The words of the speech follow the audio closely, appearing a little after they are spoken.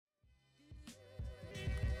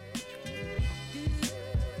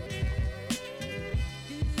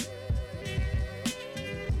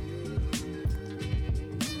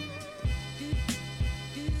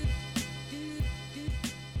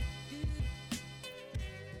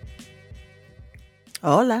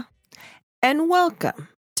Hola, and welcome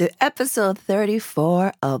to episode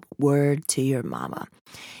 34 of Word to Your Mama.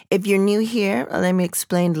 If you're new here, let me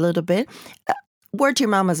explain a little bit. Word to Your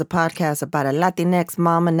Mama is a podcast about a Latinx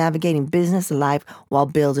mama navigating business and life while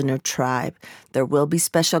building her tribe. There will be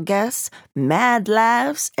special guests, mad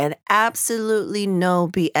laughs, and absolutely no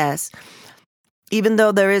BS. Even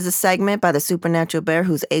though there is a segment by the Supernatural Bear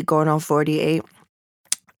who's 8 going on 48,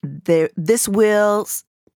 this will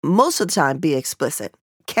most of the time be explicit.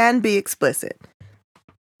 Can be explicit.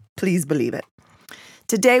 Please believe it.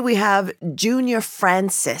 Today we have Junior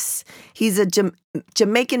Francis. He's a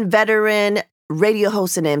Jamaican veteran, radio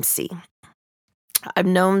host, and MC. I've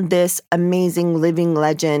known this amazing living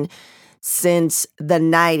legend since the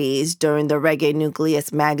 90s during the Reggae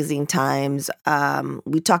Nucleus magazine times.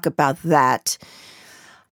 We talk about that.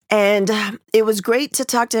 And it was great to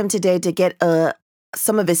talk to him today to get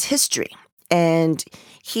some of his history. And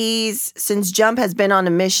since Jump has been on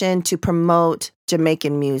a mission to promote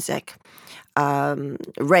Jamaican music,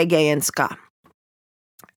 reggae and ska.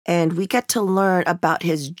 And we get to learn about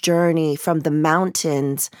his journey from the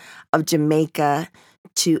mountains of Jamaica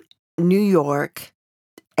to New York,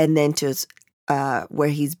 and then to where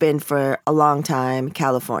he's been for a long time,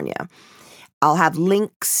 California. I'll have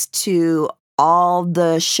links to all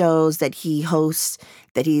the shows that he hosts,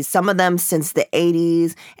 some of them since the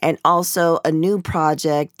 80s, and also a new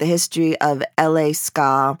project, The History of LA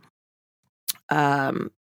Ska,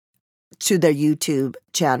 to their YouTube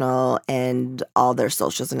channel and all their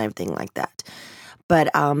socials and everything like that.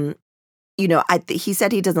 But, he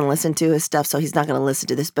said he doesn't listen to his stuff, so he's not going to listen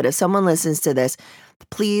to this. But if someone listens to this,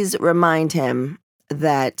 please remind him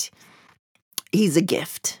that he's a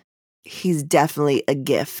gift. He's definitely a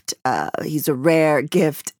gift. He's a rare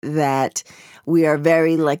gift that we are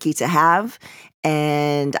very lucky to have,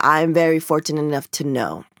 and I'm very fortunate enough to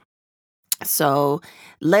know. So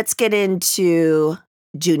let's get into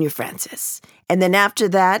Junior Francis. And then after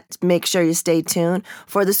that, make sure you stay tuned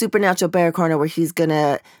for the Supernatural Bear Corner, where he's going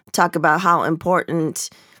to talk about how important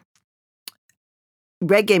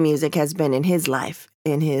reggae music has been in his life,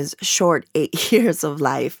 in his short 8 years of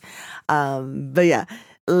life. But yeah.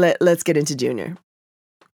 Let's get into Junior.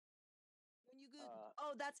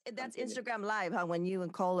 Oh, that's Instagram Live, huh? When you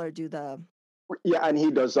and Kohler do the... Yeah, and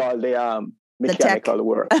he does all the mechanical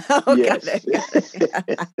work. Oh, yes.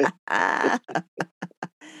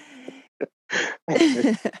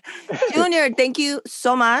 Junior, thank you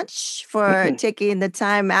so much for taking the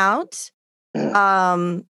time out.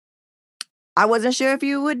 I wasn't sure if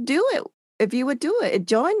you would do it.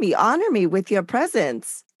 Join me, honor me with your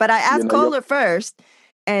presence. But I asked Kohler first.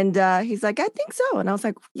 And he's like, I think so. And I was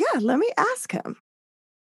like, yeah, let me ask him.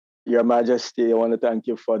 Your Majesty, I want to thank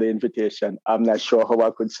you for the invitation. I'm not sure how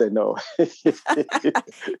I could say no.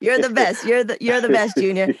 You're the best. You're the best,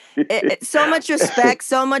 Junior. So much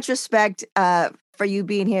respect for you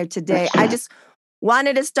being here today. I just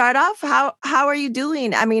wanted to start off. How are you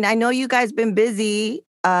doing? I mean, I know you guys been busy,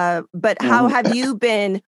 but how have you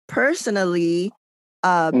been personally,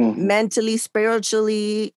 mentally,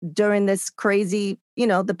 spiritually during this crazy,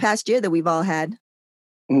 the past year that we've all had?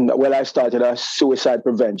 Well, I started a suicide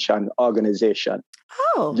prevention organization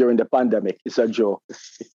during the pandemic. It's a joke.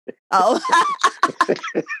 Oh.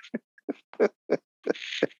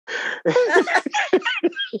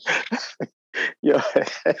 Yeah.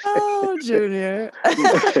 Oh, Junior.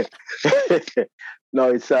 No,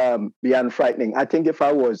 it's beyond frightening. I think if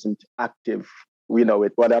I wasn't active,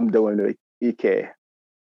 with what I'm doing with EK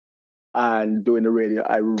and doing the radio,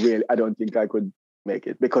 I don't think I could make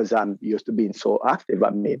it, because I'm used to being so active.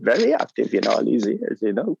 I'm made very active in all these years,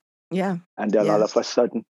 Yeah. And then all of a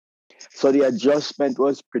sudden. So the adjustment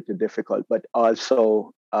was pretty difficult, but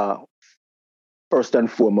also, first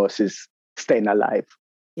and foremost, is staying alive.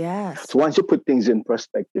 Yes. So once you put things in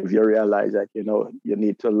perspective, you realize that, you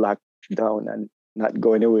need to lock down and not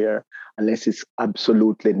go anywhere unless it's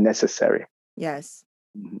absolutely necessary. Yes.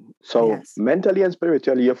 So mentally and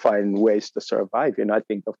spiritually, you find ways to survive. I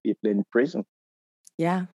think of people in prison.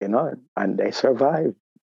 Yeah. And they survive.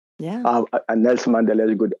 Yeah. And Nelson Mandela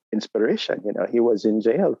is a good inspiration. He was in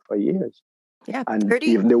jail for years. Yeah. And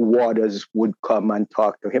even the warders would come and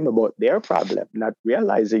talk to him about their problem, not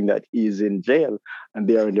realizing that he's in jail and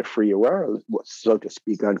they're in the free world, so to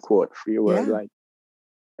speak, unquote, free world.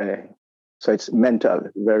 Right? So it's mental,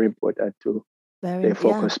 very important to stay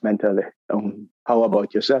focused mentally. How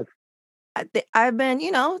about yourself? I've been,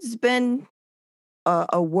 it's been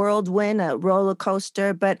a whirlwind, a roller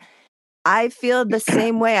coaster, but I feel the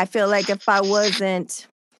same way. I feel like if I wasn't,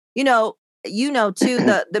 too,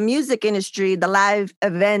 the music industry, the live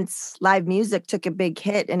events, live music took a big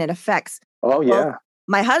hit, and it affects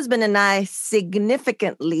my husband and I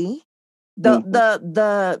significantly, the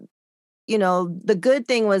the good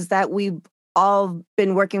thing was that we've all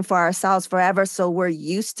been working for ourselves forever. So we're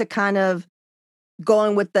used to kind of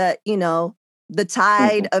going with the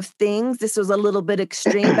tide of things. This was a little bit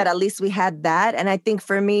extreme, but at least we had that. And I think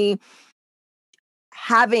for me,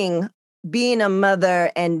 being a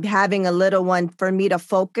mother and having a little one for me to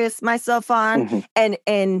focus myself on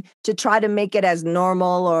and to try to make it as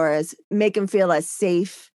normal or as make him feel as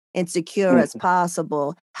safe and secure as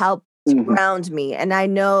possible helped ground me. And I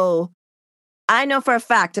know for a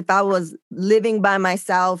fact, if I was living by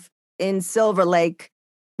myself in Silver Lake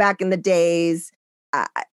back in the days,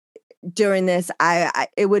 during this,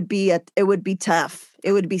 it would be tough.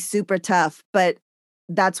 It would be super tough. But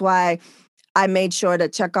that's why I made sure to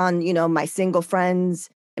check on, my single friends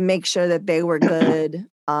and make sure that they were good.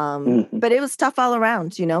 But it was tough all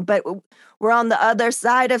around, but we're on the other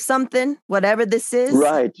side of something, whatever this is.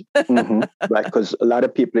 Right. Right. Because a lot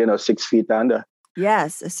of people, 6 feet under.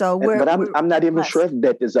 Yes. So but I'm not even sure if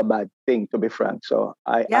death is a bad thing, to be frank. So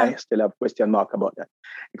I still have question mark about that,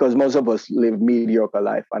 because most of us live mediocre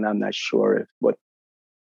life, and I'm not sure if, but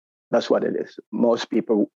that's what it is. Most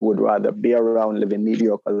people would rather be around living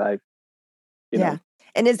mediocre life. You know?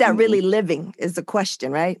 And is that really living is the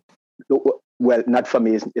question, right? Well, not for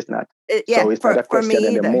me. It's not. So it's not a question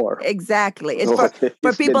anymore. Exactly. It's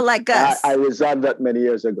for people like us. I resolved that many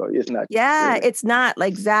years ago. It's not. Yeah, really. It's not.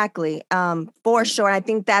 Exactly. For sure. I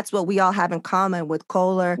think that's what we all have in common with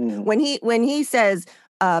Kohler. When he says,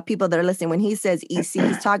 people that are listening, when he says EC,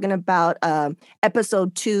 he's talking about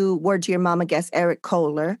episode 2, Word to Your Mama guest Eric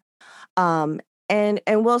Kohler. And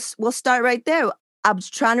we'll start right there. I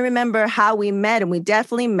was trying to remember how we met, and we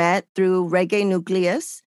definitely met through Reggae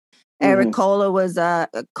Nucleus. Eric Kohler was a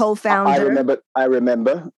co-founder. I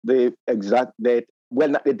remember the exact date. Well,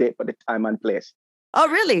 not the date, but the time and place. Oh,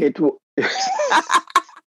 really?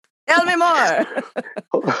 Tell me more.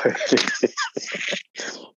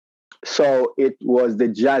 So it was the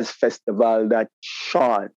jazz festival that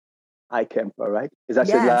Sean Ikemper, right? Is that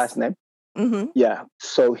his last name? Yeah.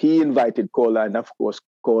 So he invited Kohler, and of course,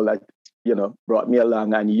 Kohler, brought me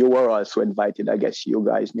along, and you were also invited. I guess you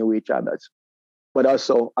guys knew each other. But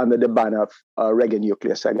also under the banner of Reggae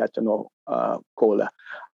Nucleus, I got to know Kohler.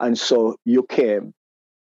 And so you came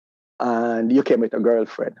with a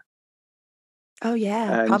girlfriend. Oh,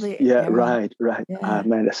 yeah. And probably. Yeah, right. Yeah.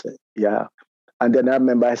 Man, yeah. And then I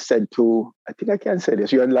remember I said I think I can say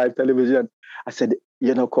this, you're on live television. I said,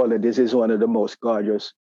 Kohler, this is one of the most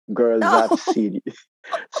gorgeous girls I've seen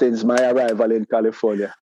since my arrival in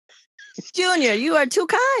California. Junior, you are too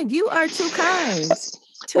kind. You are too kind.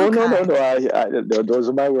 No. Those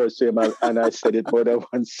are my words to him, and I said it more than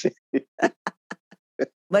once.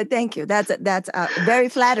 But thank you. That's very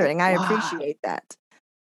flattering. I appreciate that.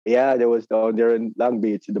 Yeah, there was down there in Long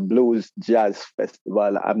Beach, the Blues Jazz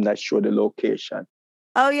Festival. I'm not sure the location.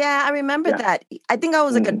 Oh, yeah, I remember that. I think I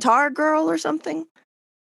was a guitar girl or something.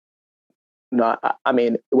 No, I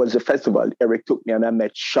mean, it was a festival. Eric took me, and I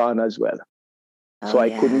met Sean as well. So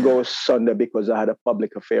I couldn't go Sunday because I had a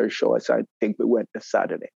public affairs show. So I think we went to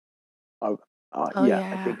Saturday. I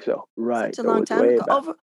think so. Right. Such a long time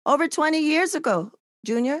ago. Over 20 years ago,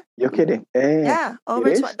 Junior. You're kidding? Yeah.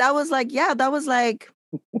 Over 20. That was like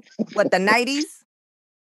what, the 90s?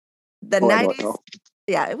 The 90s?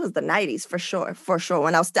 Yeah, it was the 90s for sure. For sure.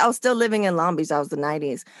 When I was still living in Long Beach, that was the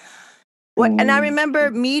 90s. And I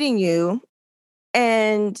remember meeting you,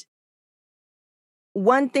 and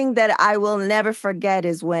one thing that I will never forget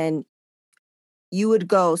is when you would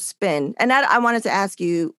go spin. And I wanted to ask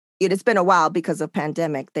you, it's been a while because of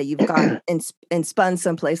pandemic that you've gone and spun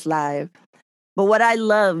someplace live. But what I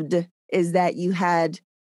loved is that you had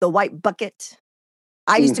the white bucket.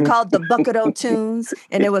 I used to call it the bucket o' tunes,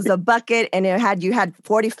 and it was a bucket, and you had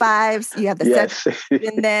 45s. You have the set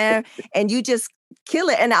in there, and you just kill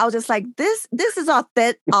it. And I was just like, this is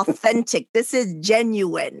authentic. This is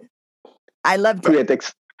genuine. I loved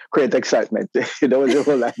it. Create excitement. That was the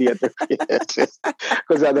whole idea to create.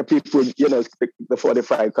 Because other people, the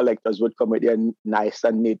 45 collectors would come with their nice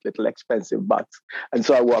and neat little expensive box. And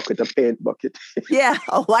so I walk with a paint bucket. Yeah,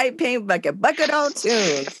 a white paint bucket. Bucket on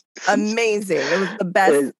tunes. Amazing. It was the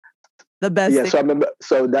best. The best. Yeah, so I remember,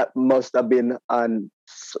 so that must have been on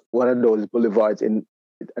one of those boulevards in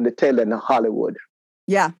the tail end of Hollywood.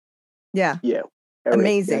 Yeah. Yeah. Eric,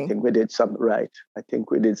 amazing. I think we did something right. I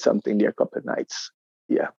think we did something there a couple of nights.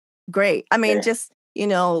 Yeah. Great. I mean, just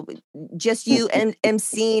you and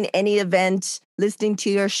emceeing any event, listening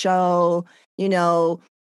to your show, I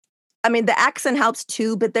mean, the accent helps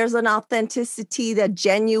too, but there's an authenticity, the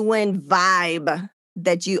genuine vibe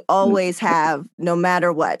that you always have no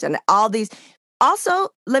matter what. And all these, also,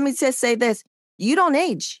 let me just say this, you don't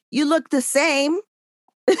age. You look the same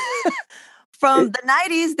from the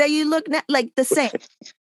 90s that you look like the same.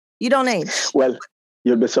 You don't age. Well,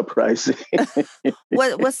 you'll be surprised.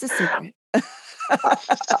 What's the secret?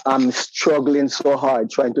 I'm struggling so hard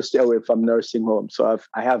trying to stay away from nursing homes. So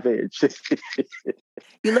I have aged.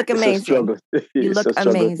 You look amazing. It's a struggle. You look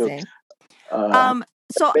amazing.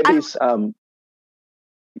 So maybe it's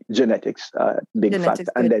genetics, big factor.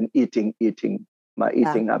 And then eating. My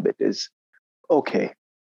eating habit is okay.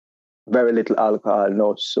 Very little alcohol,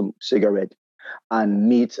 no cigarette. And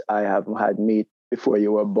meat, I haven't had meat before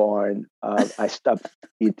you were born. I stopped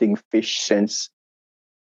eating fish since,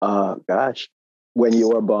 when you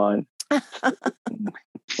were born.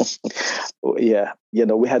 Yeah,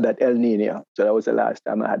 we had that El Nino, so that was the last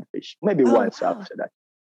time I had fish. Maybe once after that.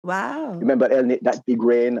 Wow. Remember that big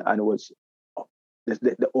rain, and it was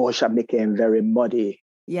the ocean became very muddy.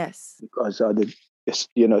 Yes. Because of the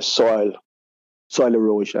soil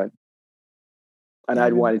erosion. And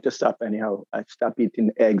I wanted to stop anyhow. I stopped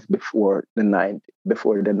eating eggs before the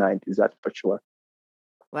 90s, that's for sure.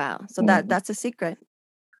 Wow. So that's a secret.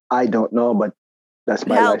 I don't know, but that's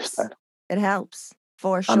my lifestyle. It helps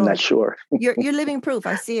for sure. I'm not sure. You're living proof.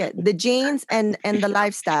 I see it. The genes and the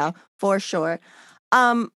lifestyle for sure.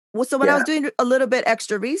 So when I was doing a little bit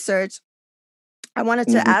extra research, I wanted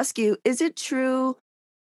to ask you, is it true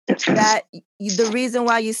that the reason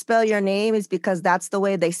why you spell your name is because that's the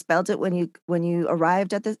way they spelled it when you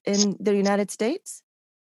arrived in the United States?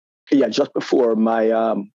 Yeah, just before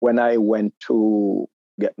when I went to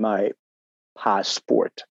get my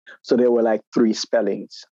passport. So there were like 3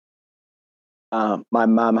 spellings. My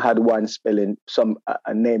mom had one spelling,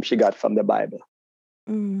 a name she got from the Bible.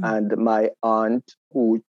 And my aunt,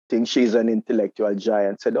 who thinks she's an intellectual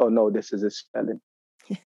giant, said, "Oh no, this is a spelling."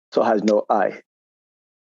 So it has no I.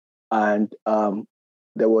 And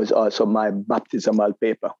there was also my baptismal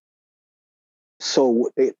paper. So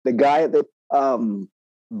the guy at the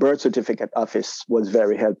birth certificate office was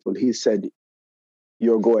very helpful. He said,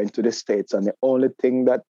 "You're going to the States, and the only thing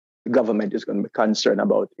that the government is going to be concerned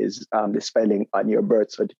about is the spelling on your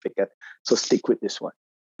birth certificate. So stick with this one."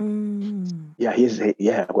 Yeah, he was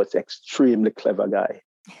an extremely clever guy.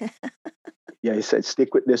 Yeah, he said,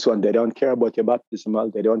 "Stick with this one. They don't care about your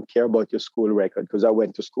baptismal. They don't care about your school record." Because I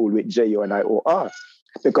went to school with JUNIOR.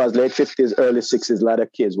 Because late 50s, early 60s, a lot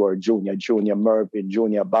of kids were Junior Mervyn,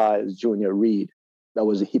 Junior Biles, Junior Reed. That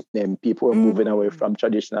was a hit name. People were moving away from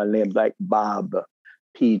traditional names like Bob,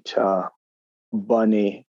 Peter,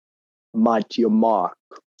 Bunny, Matthew, Mark.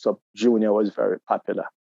 So Junior was very popular.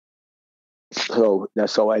 So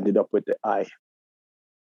that's how I ended up with the I.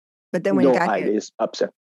 But then when you got here, is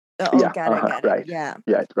upset. Got it. Right. Yeah.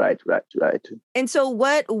 Yeah, right. And so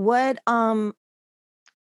what was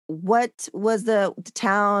the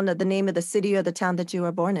town, the name of the city or the town that you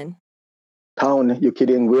were born in? Town, you're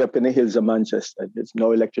kidding, way up in the hills of Manchester. There's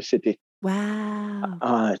no electricity.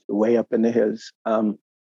 Wow. Way up in the hills.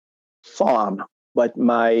 Farm. But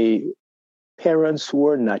my parents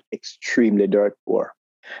were not extremely dirt poor.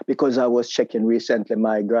 Because I was checking recently,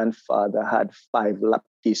 my grandfather had 5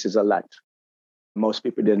 pieces of land. Most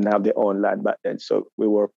people didn't have their own land back then, so we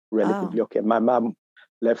were relatively okay. My mom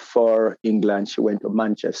left for England. She went to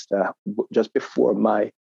Manchester just before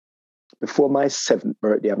my 7th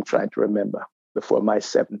birthday. I'm trying to remember, before my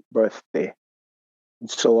 7th birthday.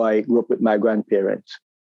 So I grew up with my grandparents.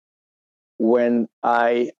 When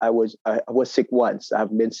I was sick once.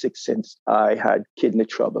 I've been sick since. I had kidney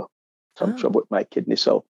trouble, some trouble with my kidney.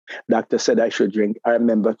 So doctor said I should drink. I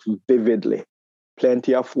remember vividly.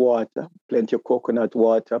 Plenty of water, plenty of coconut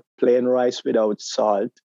water, plain rice without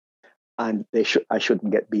salt, and I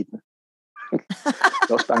shouldn't get beaten.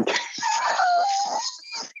 Those pancakes.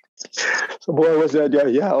 So boy was there,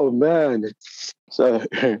 yeah, oh man. So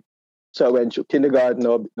I went to kindergarten,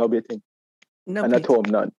 no beating. And at home,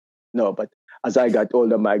 none. No, but as I got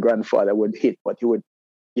older, my grandfather would hit, but he would,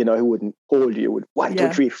 he wouldn't hold you. He would 1, 2,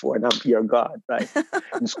 3, 4, and I'm your God, right?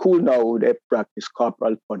 In school now, they practice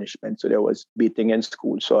corporal punishment, so there was beating in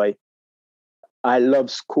school. So I love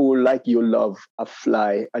school like you love a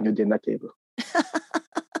fly on your dinner table.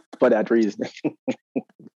 For that reason.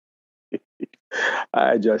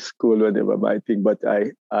 I just school whatever my thing, but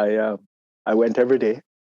I went every day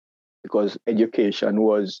because education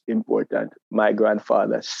was important. My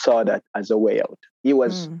grandfather saw that as a way out. He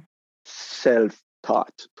was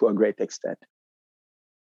self-taught to a great extent.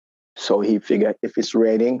 So he figured if it's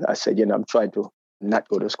raining, I said, I'm trying to not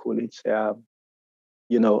go to school. It's,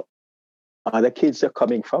 other kids are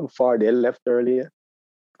coming from far. They left earlier.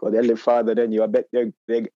 because they live farther than you. I bet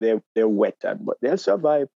they're wet, but they'll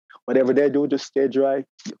survive. Whatever they do to stay dry,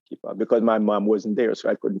 you keep on. Because my mom wasn't there, so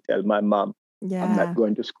I couldn't tell my mom I'm not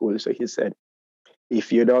going to school. So he said,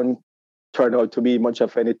 if you don't turn out to be much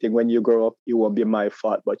of anything when you grow up, it won't be my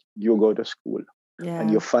fault, but you go to school.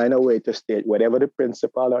 And you find a way to stay, whatever the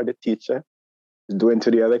principal or the teacher is doing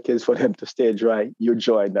to the other kids for them to stay dry, you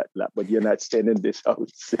join that lab, but you're not staying in this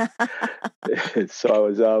house. So I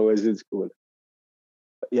was always in school.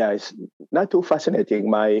 Yeah, it's not too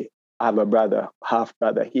fascinating. I have a brother, half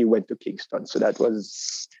brother. He went to Kingston. So that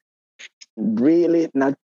was really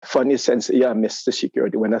not funny sense. Yeah, I missed the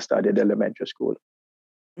security when I started elementary school.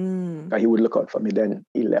 He would look out for me. Then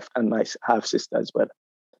he left, and my half sister as well.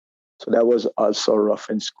 So that was also rough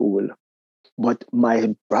in school. But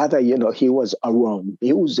my brother, he was around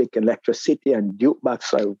music, electricity, and jukebox.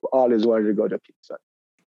 So I always wanted to go to Kingston.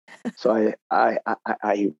 So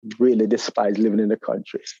I really despise living in the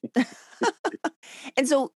country. And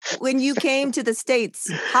so when you came to the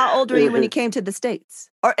States, how old were you when you came to the States?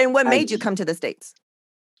 And what made you come to the States?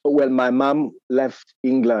 Well, my mom left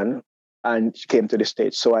England and came to the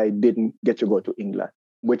States, so I didn't get to go to England,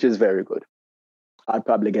 which is very good. I'd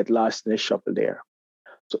probably get lost in the shuffle there.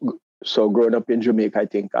 So growing up in Jamaica, I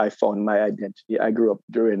think I found my identity. I grew up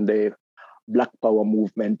during the Black Power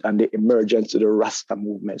movement and the emergence of the Rasta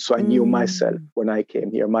movement. So I knew myself when I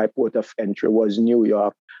came here. My port of entry was New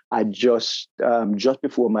York. I just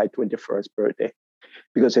before my 21st birthday.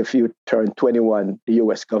 Because if you turn 21, the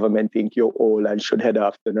US government think you're old and should head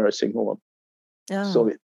off to nursing home. Oh.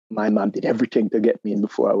 So my mom did everything to get me in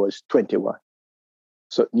before I was 21.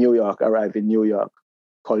 So arrived in New York,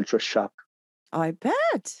 culture shock. I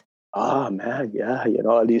bet. Oh, man, yeah.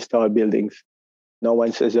 All these tall buildings. No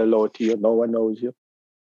one says hello to you. No one knows you.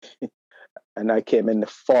 And I came in the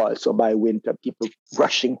fall. So by winter, people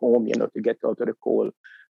rushing home, to get out of the cold,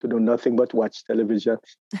 to do nothing but watch television.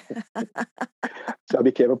 So I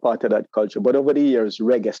became a part of that culture. But over the years,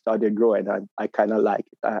 reggae started growing, and I kind of like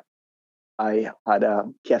it. I had a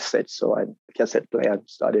cassette, so I cassette player and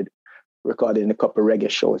started recording a couple of reggae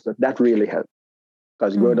shows. That really helped.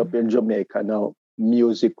 Because growing up in Jamaica now,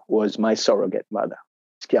 music was my surrogate mother.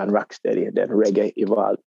 Scan Rocksteady, and then reggae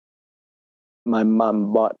evolved. My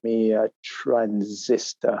mom bought me a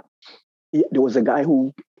transistor. There was a guy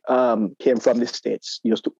who came from the States,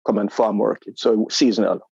 used to come and farm work, so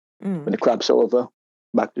seasonal. When the crops are over,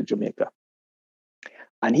 back to Jamaica.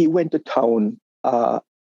 And he went to town,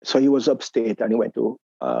 so he was upstate, and he went to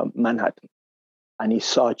Manhattan. And he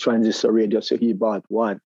saw a transistor radio, so he bought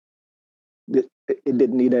one. It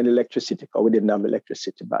didn't need any electricity, because we didn't have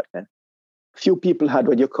electricity back then. Few people had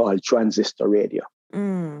what you call transistor radio.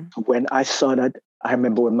 When I saw that, I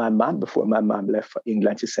remember when before my mom left for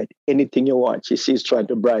England, she said, anything you want. She's trying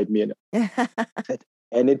to bribe me. Said,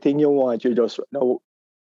 anything you want, you just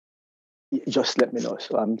let me know.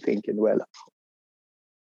 So I'm thinking, well,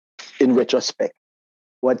 in retrospect,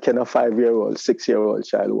 what can a 5-year-old, 6-year-old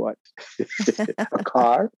child want? A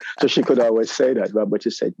car? So she could always say that, but she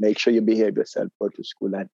said, make sure you behave yourself, go to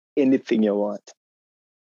school, and anything you want.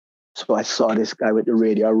 So I saw this guy with the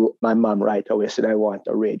radio. I wrote my mom right away, said, I want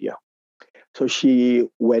a radio. So she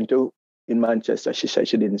went in Manchester. She said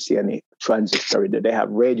she didn't see any transistor radio. They have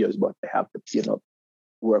radios, but they have to,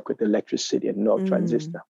 work with electricity and no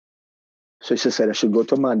transistor. So she said I should go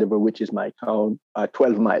to Mandeville, which is my town,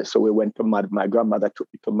 12 miles. So we went to my grandmother took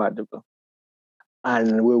me to Mandeville.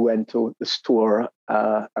 And we went to the store,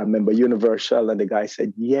 I remember Universal, and the guy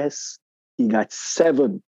said, yes, he got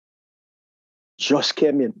 7. Just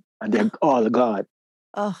came in, and they're all gone.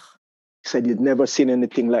 Oh. He said he'd never seen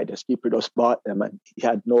anything like this. People just bought them, and he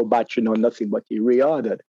had no battery, no nothing, but he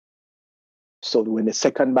reordered. So when the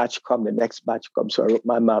second batch come, the next batch comes. So I wrote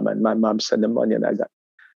my mom, and my mom sent the money, and I got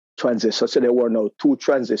transistors. So there were now 2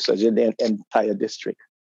 transistors in the entire district.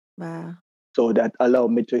 Wow. So that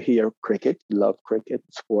allowed me to hear cricket, love cricket,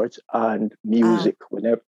 sports, and music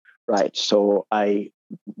whenever. Right. So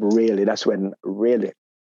that's when really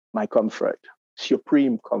my comfort,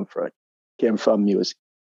 supreme comfort, came from music.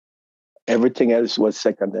 Everything else was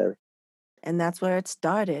secondary. And that's where it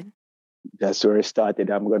started. That's where it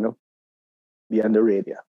started. I'm going to be on the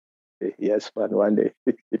radio. Yes, man, one day.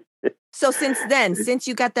 So since then, since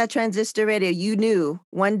you got that transistor radio, you knew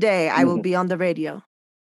one day I will be on the radio.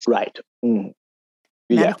 Right.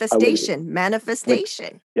 Manifestation.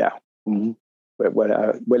 Manifestation. Yeah. But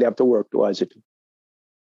I have to work towards it.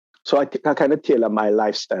 So I kind of tailor my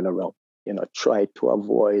lifestyle around, try to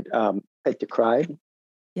avoid petty crime.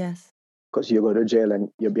 Yes. Because you go to jail and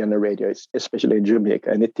you'll be on the radio, especially in Jamaica.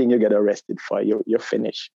 Anything you get arrested for, you're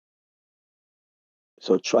finished.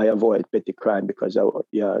 So try avoid petty crime because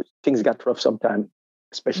things got rough sometimes,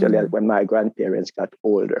 especially when my grandparents got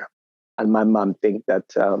older. And my mom think that,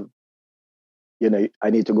 I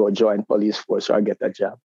need to go join police force or get a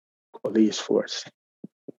job. Police force.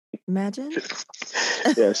 Imagine.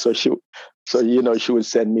 Yeah, she would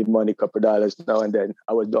send me money, couple dollars now and then.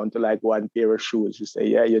 I was down to like one pair of shoes. She say,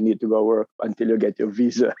 yeah, you need to go work until you get your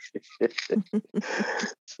visa.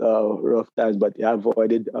 So rough times, but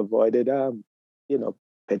avoided,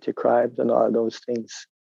 petty crimes and all those things.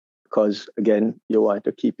 Because again, you want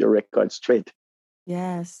to keep your record straight.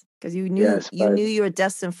 Yes, because you knew you were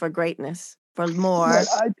destined for greatness, for more.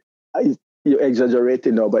 Well, you're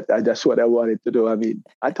exaggerating now, but that's what I wanted to do. I mean,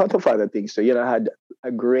 I thought of other things. So, I had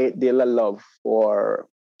a great deal of love for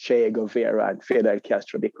Che Guevara and Fidel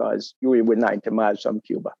Castro because we were 90 miles from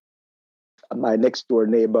Cuba. And my next door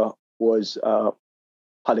neighbor was a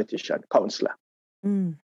politician, counselor.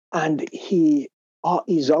 And he's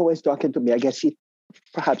always talking to me. I guess he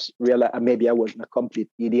perhaps realized maybe I wasn't a complete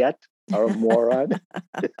idiot or a moron.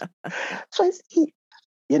 So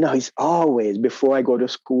he's always, before I go to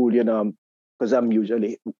school, because I'm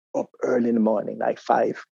usually up early in the morning, like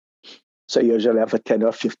 5. So usually after 10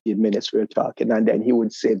 or 15 minutes, we're talking. And then he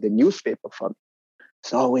would save the newspaper for me.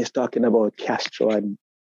 So always talking about Castro and,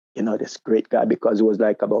 this great guy, because it was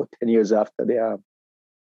like about 10 years after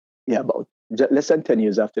about less than 10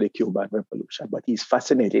 years after the Cuban Revolution. But he's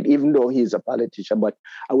fascinating, even though he's a politician, but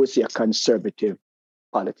I would say a conservative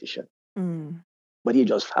politician. But he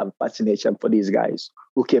just have fascination for these guys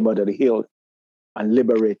who came out of the hill and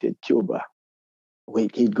liberated Cuba.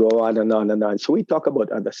 He'd go on and on and on. So we talk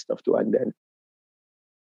about other stuff too. And then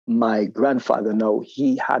my grandfather, now,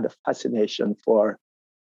 he had a fascination for,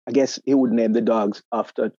 I guess he would name the dogs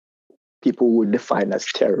after people who would define as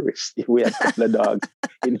terrorists. We had a couple of dogs.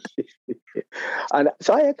 And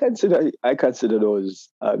so I consider those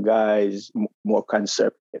guys more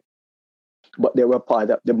conservative. But they were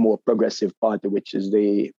part of the more progressive party, which is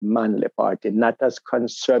the Manly Party, not as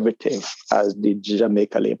conservative as the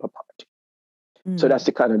Jamaica Labour Party. So that's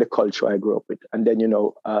the kind of the culture I grew up with. And then,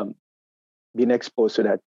 being exposed to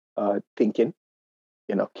that thinking,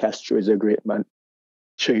 Castro is a great man,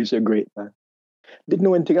 Che is a great man. Didn't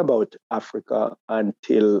know anything about Africa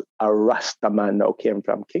until a Rasta man now came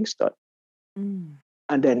from Kingston.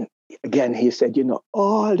 And then again, he said,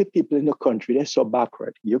 all the people in the country, they're so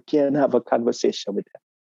backward. You can't have a conversation with them.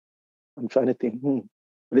 I'm trying to think,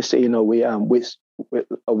 They say,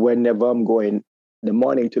 whenever I'm going in the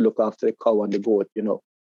morning to look after the cow and the goat,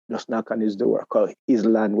 just knock on his door, because his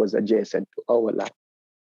land was adjacent to our land.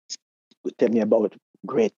 Would tell me about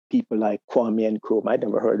great people like Kwame Nkrumah. I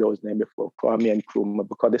never heard those names before. Kwame Nkrumah,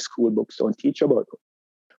 because the school books don't teach about them.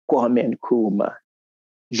 Kwame Nkrumah,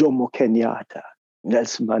 Jomo Kenyatta,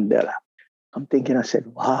 Nelson Mandela. I'm thinking, I said,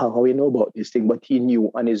 wow, how he know about this thing? But he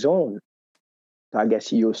knew on his own. So I guess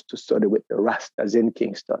he used to study with the Rastas in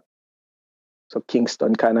Kingston. So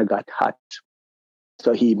Kingston kind of got hot.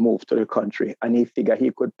 So he moved to the country and he figured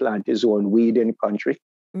he could plant his own weed in the country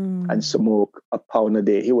and smoke a pound a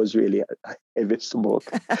day. He was really a heavy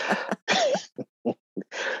smoker.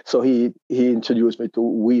 So he introduced me to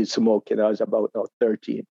weed smoking. I was about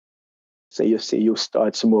 13. So you see, you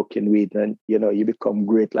start smoking weed and, you become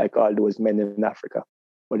great like all those men in Africa.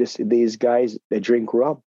 But you see, these guys, they drink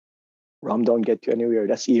rum. Rum don't get you anywhere.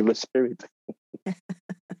 That's evil spirit.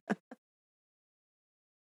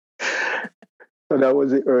 So that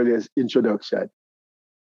was the earliest introduction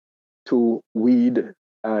to weed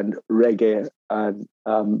and reggae and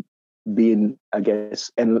being, I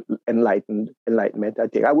guess, enlightenment. I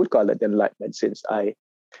think I would call it enlightenment, since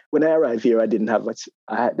when I arrived here, I didn't have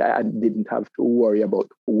to worry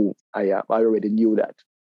about who I am. I already knew that.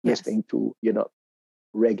 Yes. Listening to,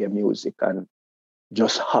 reggae music and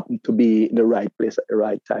just happened to be in the right place at the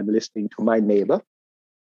right time, listening to my neighbor.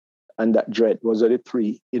 And that Dread was the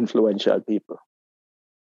 3 influential people.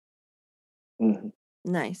 Mm-hmm.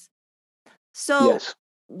 Nice. So yes.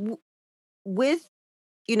 With,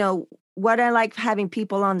 what I like having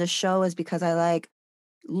people on the show is because I like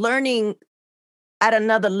learning at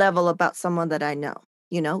another level about someone that I know,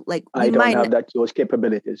 like I don't have those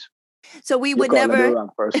capabilities. So we would never the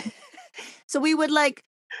wrong person. So we would like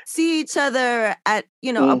see each other at,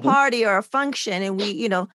 a party or a function and we,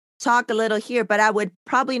 talk a little here, but I would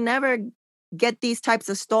probably never get these types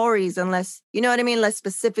of stories unless, unless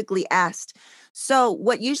specifically asked. So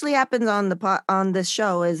what usually happens on this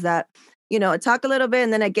show is that, I talk a little bit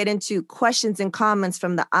and then I get into questions and comments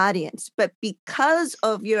from the audience. But because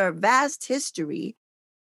of your vast history,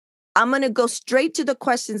 I'm going to go straight to the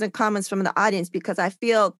questions and comments from the audience because I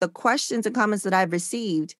feel the questions and comments that I've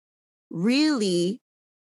received really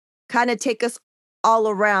kind of take us all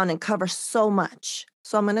around and cover so much.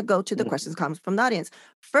 So I'm going to go to the questions comments from the audience.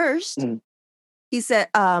 First, he says,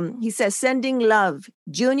 sending love.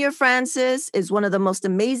 Junior Francis is one of the most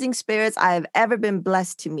amazing spirits I have ever been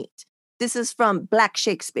blessed to meet. This is from Black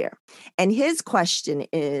Shakespeare. And his question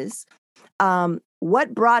is,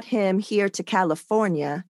 what brought him here to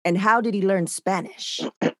California and how did he learn Spanish?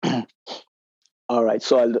 All right.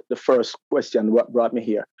 So the first question, what brought me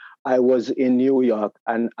here? I was in New York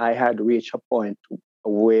and I had reached a point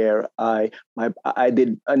where I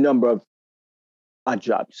did a number of odd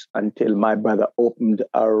jobs until my brother opened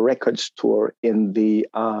a record store in the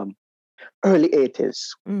early 80s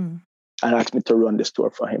and asked me to run the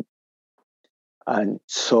store for him. And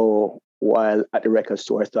so while at the record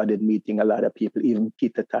store, I started meeting a lot of people. Even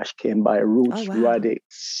Peter Tosh came by, Roots,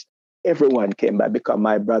 Radix. Everyone came by because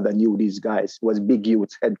my brother knew these guys. It was Big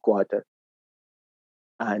Youth's headquarters.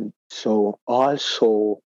 And so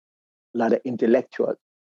also a lot of intellectuals.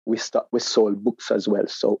 We sold books as well.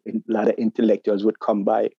 So a lot of intellectuals would come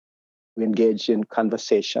by. We engaged in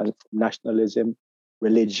conversation, nationalism,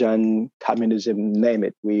 religion, communism, name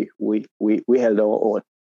it. We held our own.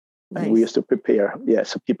 Nice. And we used to prepare. Yeah,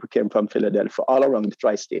 so people came from Philadelphia, all around the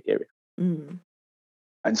tri-state area.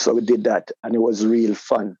 And so we did that, and it was real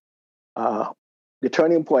fun. The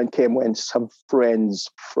turning point came when some friends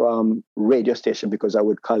from radio station, because I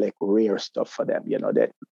would collect rare stuff for them,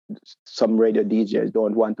 that some radio DJs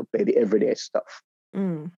don't want to play the everyday stuff.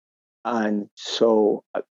 And so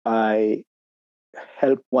I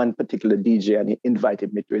helped one particular DJ, and he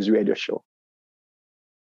invited me to his radio show.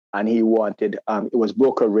 And he wanted, it was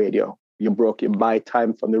broker radio. You buy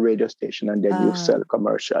time from the radio station and then you sell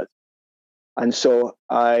commercials. And so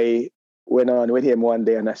I went on with him one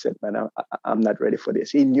day and I said, man, I'm not ready for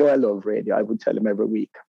this. He knew I love radio. I would tell him every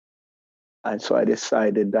week. And so I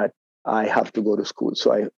decided that I have to go to school.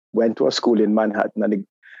 So I went to a school in Manhattan, and the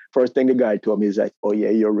first thing the guy told me is like, oh yeah,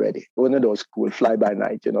 you're ready. One of those school fly by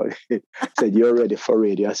night, said, you're ready for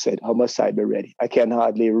radio. I said, how must I be ready? I can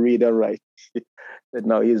hardly read and write. Said,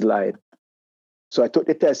 no, he's lying. So I took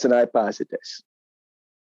the test and I passed the test.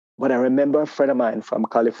 But I remember a friend of mine from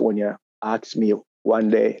California asked me one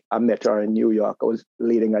day, I met her in New York. I was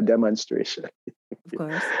leading a demonstration. Of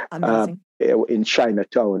course, amazing. In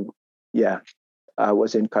Chinatown. Yeah, I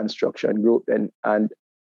was in construction group and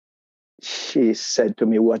she said to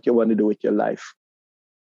me, what you want to do with your life?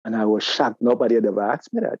 And I was shocked. Nobody had ever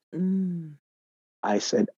asked me that. I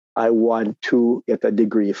said, I want to get a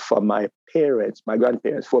degree from my parents, my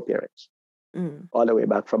grandparents, foreparents, all the way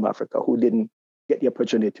back from Africa, who didn't get the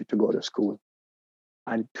opportunity to go to school.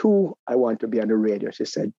 And 2, I want to be on the radio. She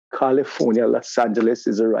said, California, Los Angeles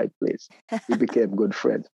is the right place. We became good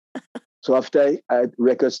friends. So after I had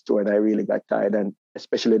record store and I really got tired, and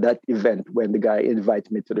especially that event when the guy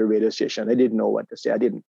invited me to the radio station, I didn't know what to say.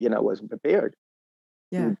 I wasn't prepared.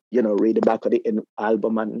 Yeah. Read the back of the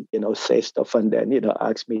album and, say stuff and then,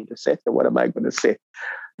 ask me to say, what am I going to say?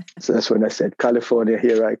 So that's when I said, California,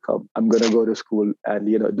 here I come. I'm going to go to school and,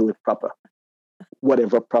 do it proper.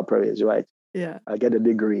 Whatever proper is, right? Yeah. I get a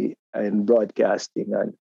degree in broadcasting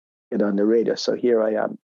and get on the radio. So here I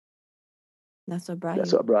am. That's what brought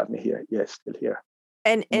That's what brought me here. Yes, still here.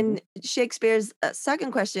 And Shakespeare's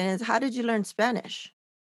second question is, how did you learn Spanish?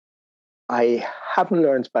 I haven't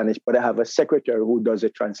learned Spanish, but I have a secretary who does a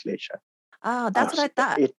translation. Oh, that's what I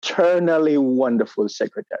thought. Eternally wonderful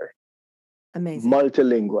secretary. Amazing.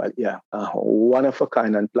 Multilingual, yeah. One of a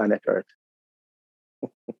kind on planet Earth.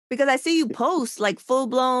 Because I see you post like full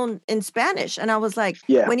blown in Spanish, and I was like,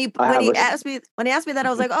 yeah, when he asked me that, I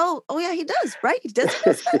was like, oh yeah, he does, right? He does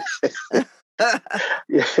speak Spanish.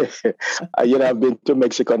 Yeah. I've been to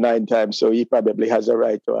Mexico 9 times, so he probably has a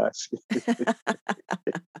right to ask.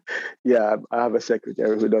 Yeah, I have a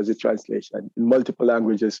secretary who does the translation in multiple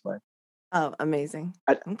languages, man. Oh, amazing.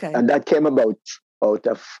 Okay. And that came out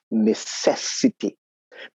of necessity.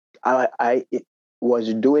 I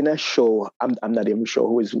was doing a show. I'm not even sure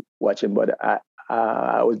who is watching, but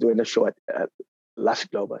I was doing a show at Las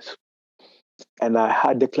Globas. And I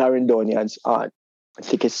had the Clarendonians on.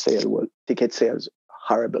 Ticket sales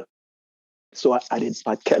horrible. So I added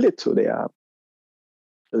Pat Kelly to the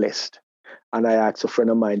list. And I asked a friend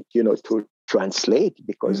of mine, to translate,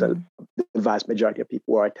 because the vast majority of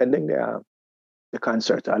people who are attending the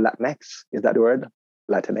concert are Latinx. Is that the word?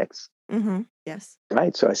 Latinx. Mm-hmm. Yes.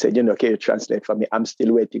 Right. So I said, can you translate for me? I'm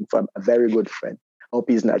still waiting for a very good friend. Hope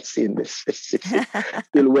he's not seeing this.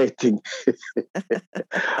 Still waiting.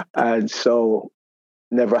 And so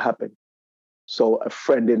never happened. So a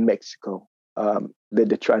friend in Mexico did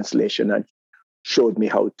the translation and showed me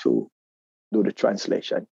how to do the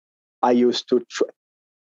translation. I used to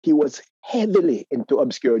he was heavily into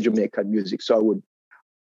obscure Jamaican music. So I would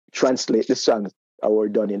translate the songs that were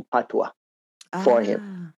done in patois for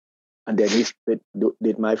him. And then he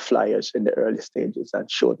did my flyers in the early stages and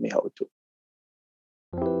showed me how to.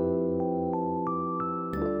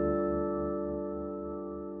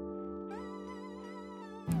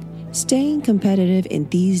 Staying competitive in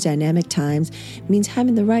these dynamic times means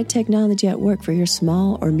having the right technology at work for your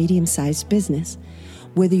small or medium-sized business.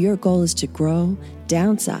 Whether your goal is to grow,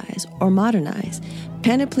 downsize, or modernize,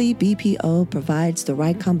 Panoply BPO provides the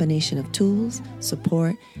right combination of tools,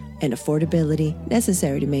 support, and affordability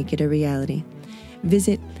necessary to make it a reality.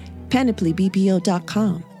 Visit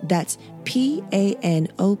panoplybpo.com. That's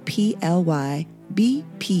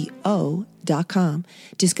PANOPLYBPO.com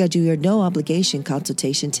to schedule your no-obligation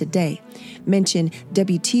consultation today. Mention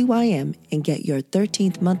WTYM and get your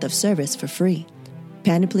 13th month of service for free.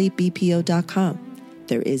 PanoplyBPO.com.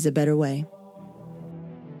 There is a better way.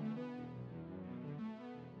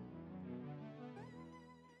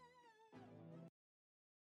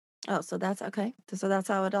 Oh, so that's okay. So that's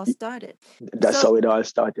how it all started. That's how it all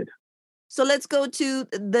started. So let's go to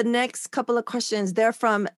the next couple of questions. They're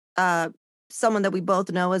from someone that we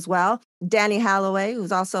both know as well, Danny Holloway,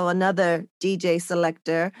 who's also another DJ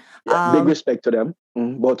selector. Yeah, big respect to them,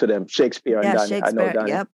 both of them, Shakespeare and Danny. Shakespeare, I know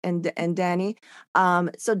Danny. Yep, and Danny.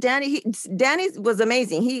 So Danny was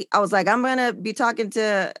amazing. I was like, I'm gonna be talking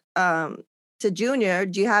to Junior.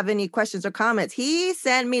 Do you have any questions or comments? He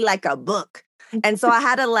sent me like a book. And so I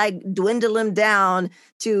had to like dwindle him down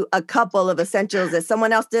to a couple of essentials that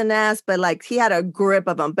someone else didn't ask, but like he had a grip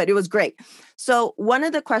of them, but it was great. So one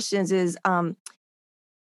of the questions is, one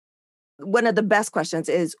of the best questions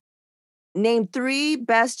is, name 3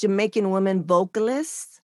 best Jamaican women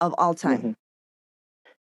vocalists of all time. Mm-hmm.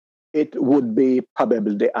 It would be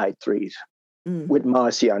probably the I3s with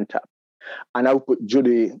Marcy on top. And I would put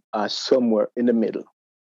Judy somewhere in the middle.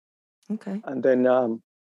 Okay. And then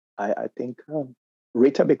I think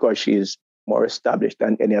Rita, because she is more established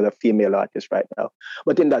than any other female artist right now.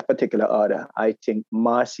 But in that particular order, I think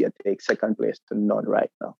Marcia takes second place to none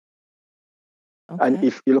right now. Okay. And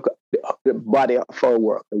if you look at the body of her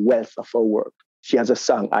work, the wealth of her work, she has a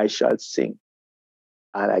song, I Shall Sing.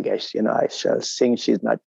 And I guess, I Shall Sing, she's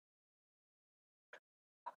not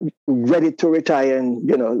ready to retire and,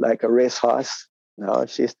 like a racehorse. No,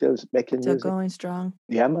 she's still making music. Still going strong.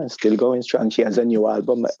 Yeah, man, still going strong. She has a new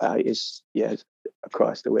album.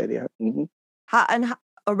 Across the way there. Mm-hmm.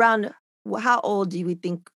 How old do we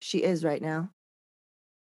think she is right now?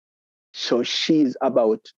 So she's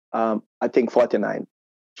about, I think 49.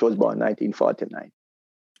 She was born 1949.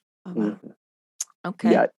 Oh, wow.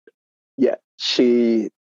 Okay. Yeah.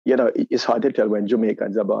 She, it's hard to tell when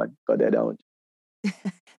Jamaicans are born because they don't.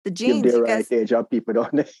 The genes. Give the right age of people,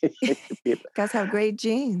 don't they? You guys have great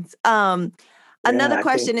genes. Another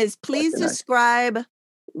question is, please describe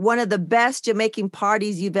one of the best Jamaican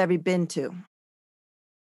parties you've ever been to.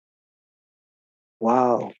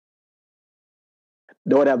 Wow.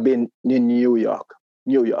 That would have been in New York,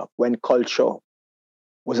 when culture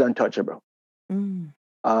was untouchable.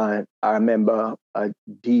 I remember a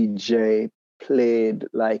DJ played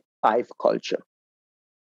like 5 culture.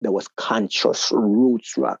 There was Conscious,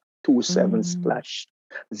 Roots Rock, 2-7 Splash,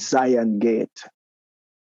 Zion Gate.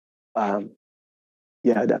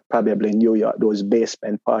 That probably in New York, those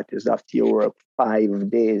basement parties after you work 5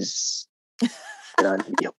 days.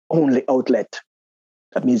 Your only outlet.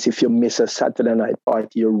 That means if you miss a Saturday night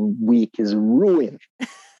party, your week is ruined.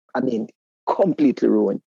 I mean, completely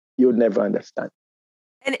ruined. You'd never understand.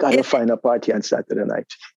 Gotta find a party on Saturday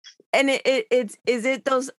night. And is it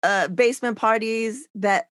those basement parties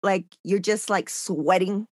that like you're just like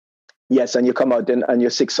sweating? Yes, and you come out and you're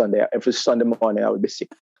sick Sunday. Every Sunday morning I would be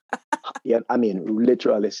sick. Yeah, I mean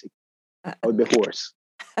literally sick. I would be hoarse.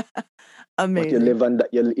 Amazing.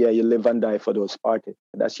 But you live and die for those parties.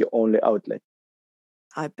 That's your only outlet.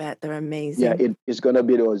 I bet they're amazing. Yeah, it's gonna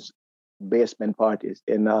be those basement parties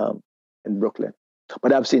in Brooklyn.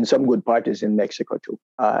 But I've seen some good parties in Mexico too.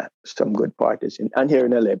 Some good parties and here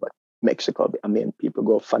in LA, but Mexico, I mean, people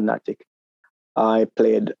go fanatic. I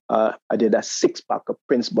did a 6-pack of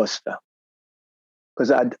Prince Buster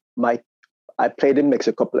because I played in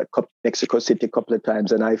Mexico City a couple of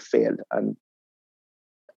times and I failed. And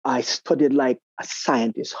I studied like a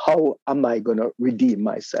scientist. How am I going to redeem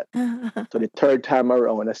myself? So the 3rd time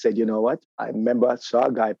around, I said, you know what? I remember I saw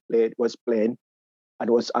a guy was playing and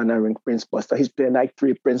was honoring Prince Buster. He's playing like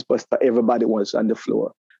 3 Prince Buster. Everybody was on the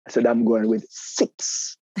floor. I said, I'm going with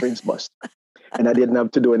 6 Prince Buster. And I didn't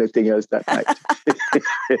have to do anything else that night.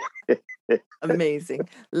 Amazing.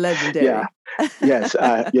 Legendary. Yeah. Yes.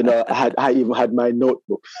 I even had my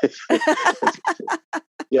notebook.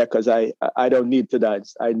 Yeah, because I don't need to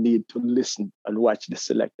dance. I need to listen and watch the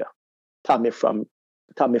selector. Tommy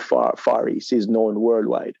Far East is known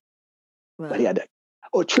worldwide. Wow. But he had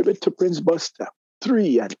tribute to Prince Buster,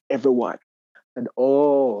 3 and everyone. And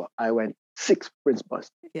I went 6 Prince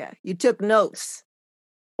Buster. Yeah, you took notes.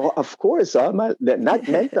 Oh, of course, not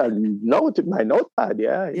mental note in my notepad.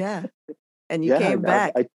 Yeah. Yeah. And you came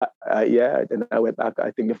back. Then I went back,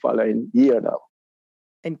 I think the following year now.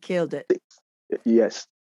 And killed it. 6. Yes.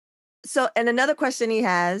 So, and another question he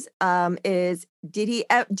has is,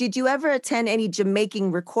 did you ever attend any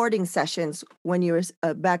Jamaican recording sessions when you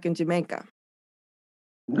were back in Jamaica?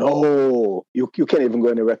 No, you can't even go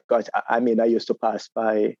in the records. I used to pass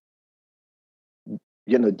by,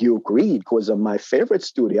 Duke Reed, because of my favorite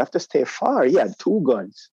studio. You have to stay far. He had 2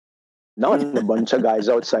 guns. Now a bunch of guys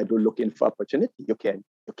outside were looking for opportunity. You can't.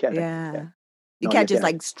 Yeah. You can't just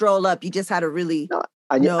like stroll up. You just had to really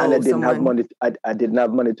I didn't have money. I didn't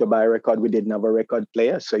have money to buy a record. We didn't have a record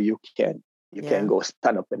player, so you can't go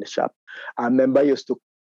stand up in the shop. I remember I used to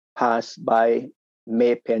pass by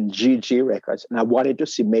Maypen GG Records, and I wanted to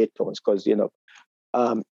see Maytones because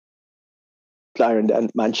Clarendon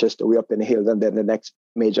and Manchester, we're up in the hills, and then the next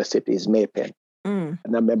major city is Maypen. And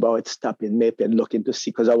I remember I would stop in Maypen looking to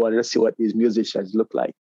see, because I wanted to see what these musicians look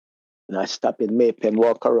like. And I stop in Maypen,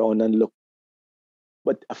 walk around and look.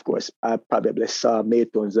 But of course, I probably saw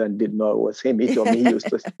Maytones and didn't know it was him. He told me he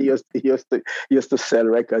used to sell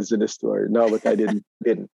records in the store. No, but I didn't.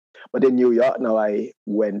 But in New York now, I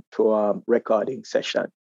went to a recording session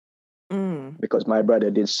because my brother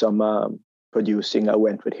did some producing. I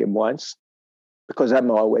went with him once because I'm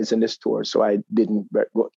always in the store, so I didn't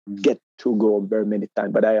get to go very many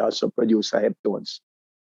times. But I also produced a Heptones.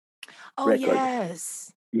 Oh, record.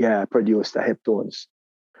 Yes. Yeah, I produced a Heptones.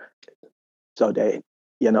 So they,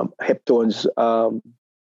 Heptones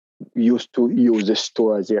used to use the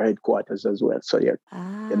store as their headquarters as well. So they're,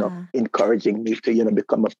 encouraging me to,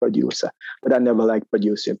 become a producer. But I never liked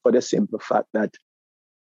producing for the simple fact that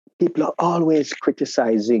people are always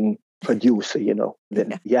criticizing producer,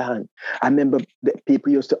 I remember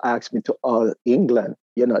people used to ask me to All England,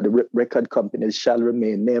 the record companies shall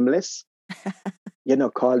remain nameless.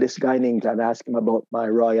 Call this guy in England, ask him about my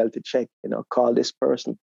royalty check, call this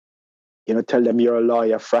person. Tell them you're a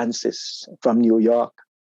lawyer, Francis, from New York.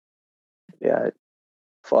 Yeah,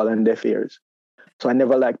 fall on deaf ears. So I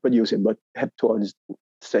never liked producing, but Heptones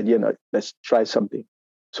said, let's try something.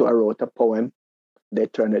 So I wrote a poem. They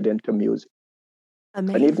turned it into music.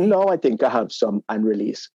 Amazing. And even now, I think I have some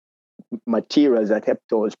unreleased materials that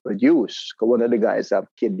Heptones produce. Because one of the guys have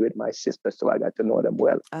kid with my sister, so I got to know them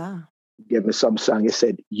well. Gave me some song. He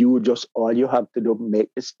said, all you have to do, make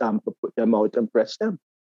the stamp, put them out and press them.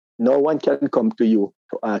 No one can come to you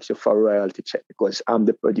to ask you for a royalty check because I'm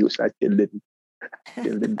the producer. I still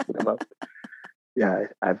didn't put them out. Yeah.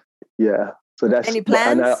 So that's any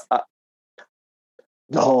plans?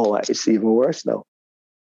 No, it's even worse now.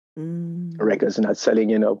 Records not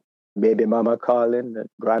selling. Baby mama calling,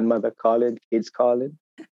 grandmother calling, kids calling.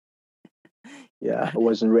 Yeah, I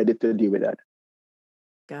wasn't ready to deal with that.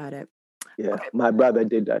 Got it. Yeah, okay. My brother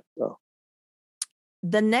did that. So.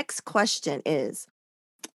 The next question is,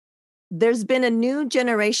 there's been a new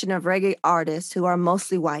generation of reggae artists who are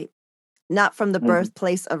mostly white, not from the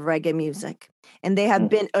birthplace of reggae music, and they have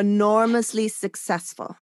been enormously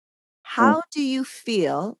successful. How do you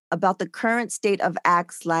feel about the current state of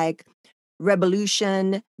acts like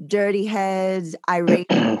Revolution, Dirty Heads,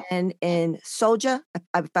 Iration, and Soulja,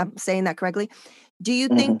 if I'm saying that correctly? Do you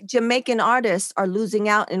think Jamaican artists are losing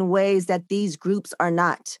out in ways that these groups are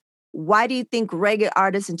not? Why do you think reggae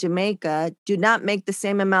artists in Jamaica do not make the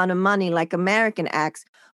same amount of money like American acts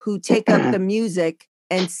who take up the music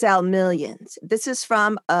and sell millions? This is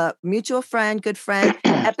from a mutual friend, good friend,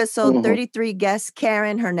 episode 33 guest,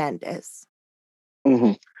 Karen Hernandez.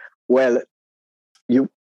 Well,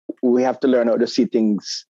 we have to learn how to see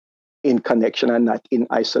things in connection and not in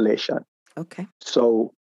isolation. Okay.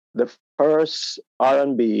 So the first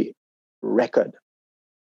R&B record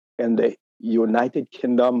in the United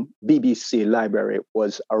Kingdom BBC library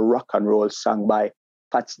was a rock and roll song by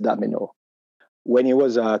Fats Domino. When he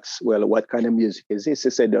was asked, well, what kind of music is this? He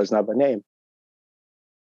said, doesn't have a name.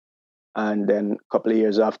 And then a couple of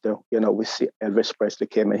years after, we see Elvis Presley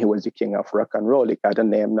came and he was the king of rock and roll. He got a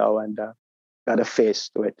name now and got a face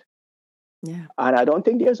to it. Yeah. And I don't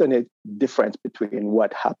think there's any difference between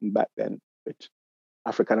what happened back then with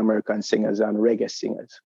African-American singers and reggae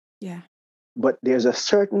singers. Yeah. But there's a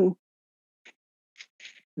certain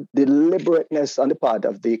deliberateness on the part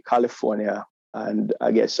of the California and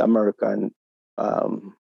I guess American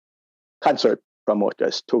concert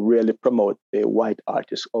promoters to really promote the white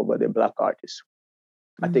artists over the black artists.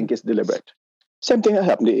 I think it's deliberate. Same thing that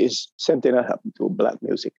happened to black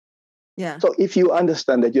music. Yeah. So if you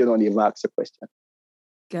understand that, you don't even ask the question.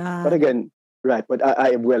 But again, right, but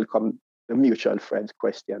I welcome the mutual friends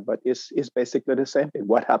question, but it's basically the same thing.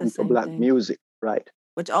 What happened to black music, right?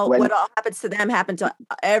 What all happens to them happened to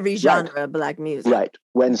every genre of black music. Right.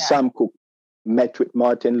 When Sam Cooke met with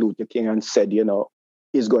Martin Luther King and said,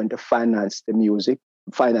 he's going to finance the movement,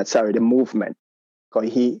 because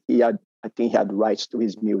I think he had rights to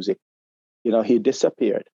his music. He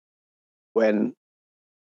disappeared. When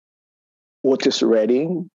Otis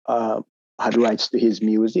Redding had rights to his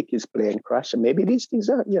music, his plane crashed, and maybe these things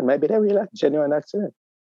are, maybe they're real genuine accident.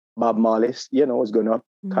 Bob Marley, was going to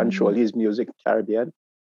control his music, Caribbean.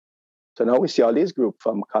 So now we see all these groups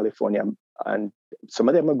from California, and some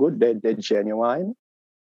of them are good. They're genuine.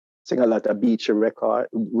 Sing a lot of beach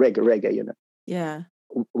reggae, Yeah.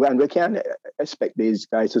 And we can't expect these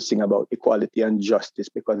guys to sing about equality and justice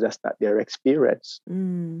because that's not their experience.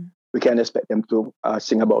 We can't expect them to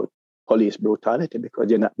sing about police brutality because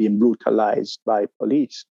they're not being brutalized by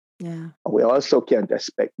police. Yeah. We also can't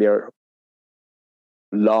expect their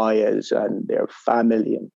lawyers and their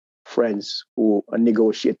family and friends who are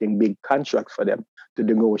negotiating big contracts for them to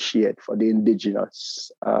negotiate for the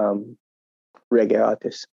indigenous reggae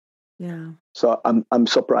artists. Yeah. So I'm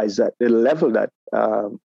surprised at the level that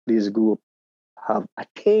these groups have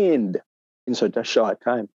attained in such a short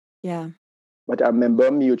time. Yeah. But I remember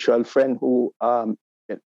a mutual friend who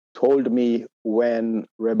told me when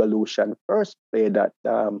Revolution first played at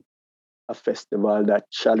a festival that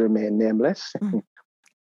shall remain nameless. He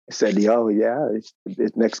said,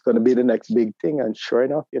 it's next going to be the next big thing. And sure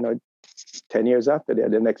enough, 10 years after, they're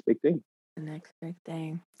the next big thing. The next big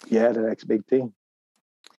thing. Yeah, the next big thing.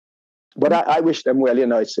 But I wish them well,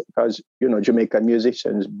 it's because, Jamaican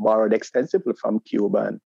musicians borrowed extensively from Cuba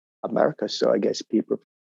and America. So I guess people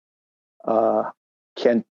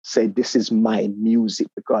can't say this is my music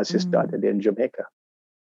because it started in Jamaica.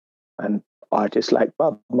 And artists like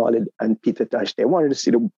Bob Marley and Peter Tosh, they wanted to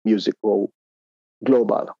see the music go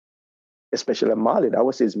global, especially Marley. That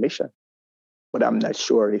was his mission. But I'm not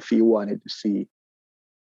sure if he wanted to see,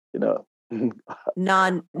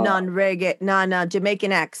 non-reggae,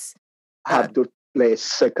 Jamaican acts have to play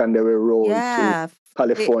secondary role to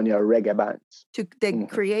California reggae bands. They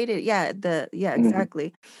created,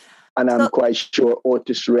 exactly. And I'm quite sure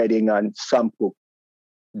Otis Redding and Sam Cooke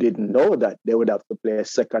didn't know that they would have to play a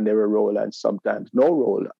secondary role and sometimes no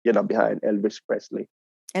role, behind Elvis Presley.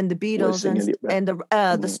 And the Beatles and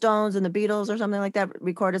the Stones and the Beatles or something like that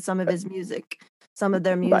recorded some of his music, some of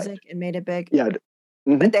their music, and made it big. Yeah.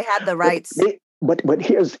 But they had the rights. But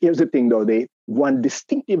here's the thing, though. One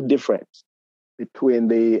distinctive difference between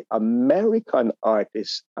the American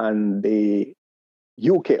artists and the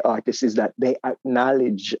UK artists is that they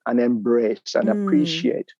acknowledge and embrace and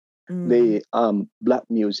appreciate the black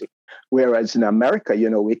music. Whereas in America,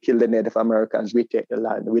 we kill the Native Americans, we take the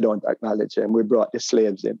land, we don't acknowledge them. We brought the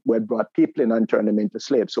slaves in, we brought people in and turned them into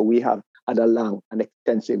slaves. So we have had a long and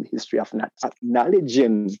extensive history of not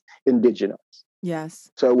acknowledging indigenous. Yes.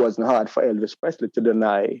 So it wasn't hard for Elvis Presley to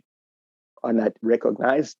deny or not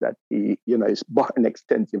recognize that he, is born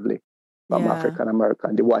extensively from African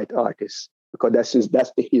American, the white artists, because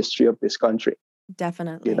that's the history of this country.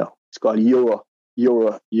 Definitely. It's called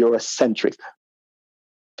Eurocentric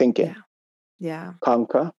thinking. Yeah.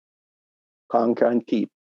 Conquer and keep.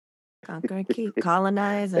 Conquer and keep.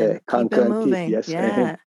 Colonize and keep it moving. Keep, yes.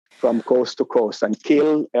 Yeah. From coast to coast and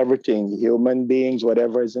kill everything, human beings,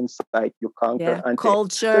 whatever is in sight, you conquer and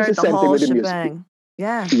culture, take. the whole shebang.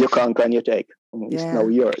 Yeah. You conquer and you take. It's now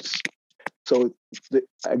yours. So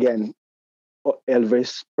again,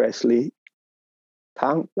 Elvis Presley,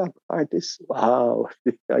 thank black artists. Wow,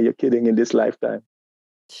 are you kidding? In this lifetime,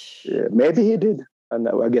 maybe he did, and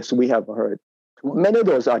I guess we haven't heard. Many of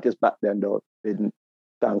those artists back then, though, didn't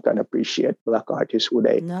thank and appreciate black artists who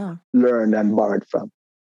they learned and borrowed from.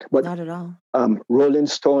 But not at all. Rolling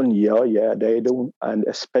Stone, they do, and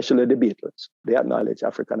especially the Beatles, they acknowledge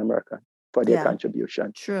African American for their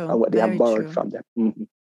contribution. True. And what they have borrowed from them. Mm-hmm.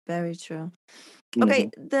 Very true. Okay,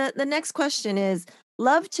 the next question is,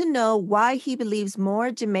 love to know why he believes more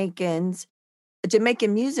Jamaican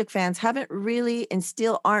music fans haven't really and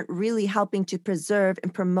still aren't really helping to preserve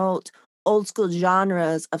and promote old school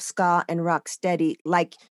genres of ska and rock steady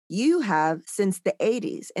like you have since the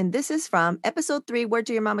 80s. And this is from episode 3, Word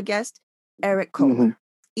to Your Mama guest, Eric Kohler,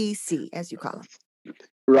 EC, as you call him.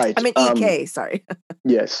 Right. I mean, EK, sorry.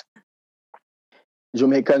 Yes.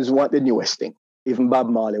 Jamaicans want the newest thing. Even Bob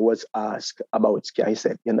Marley was asked about ska. He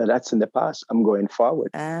said, that's in the past. I'm going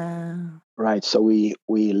forward. Right. So we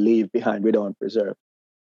leave behind, we don't preserve.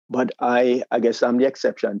 But I guess I'm the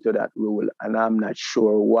exception to that rule. And I'm not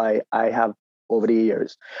sure why I have over the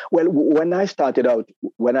years. Well, when I started out,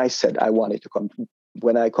 when I said I wanted to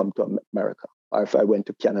when I come to America, or if I went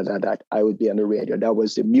to Canada, that I would be on the radio, that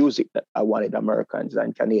was the music that I wanted Americans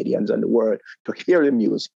and Canadians and the world to hear the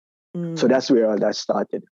music. So that's where all that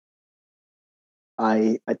started.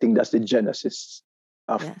 I think that's the genesis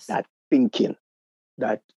of that thinking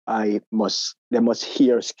that they must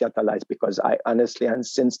hear Scatterlights, because I honestly and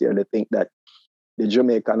sincerely think that the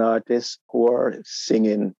Jamaican artists who are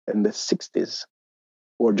singing in the 60s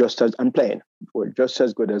were just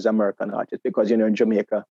as good as American artists, because in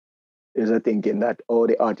Jamaica there's a thinking that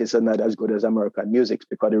the artists are not as good as American music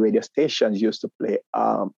because the radio stations used to play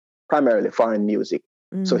primarily foreign music.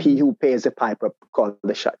 So he who pays the piper calls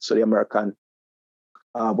the shots. So the American,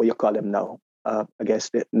 what you call them now, I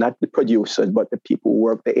guess not the producers, but the people who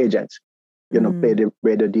work, the agents, pay the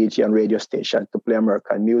radio DJ and radio station to play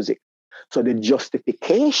American music. So the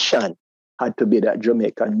justification had to be that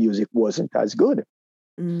Jamaican music wasn't as good.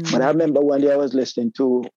 But I remember one day I was listening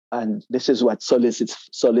to, and this is what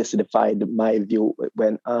solidified my view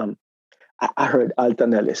when I heard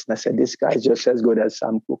Alton Ellis, and I said, this guy's just as good as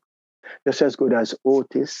Sam Cooke, just as good as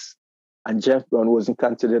Otis, and Jeff Brown wasn't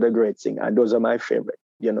considered a great singer, and those are my favorite,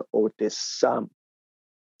 Otis, Sam.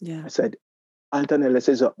 Yeah. I said, Alton Ellis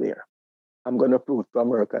is up there. I'm going to prove to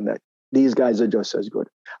America that these guys are just as good.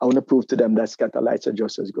 I want to prove to them that Scatterlights are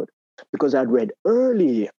just as good. Because I'd read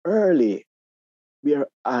early, where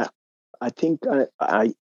I think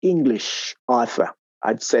an English author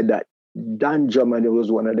had said that Don Drummond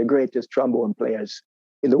was one of the greatest trombone players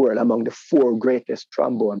in the world, among the 4 greatest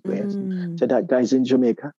trombone players. So that guy's in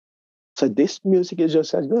Jamaica. So this music is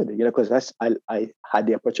just as good, because I had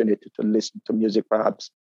the opportunity to listen to music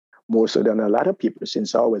perhaps more so than a lot of people,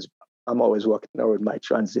 since I'm always walking around with my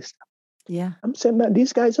transistor. Yeah. I'm saying, man,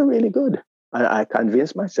 these guys are really good. And I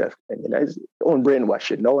convinced myself, and it's own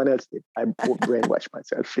brainwashing. No one else did. I brainwashed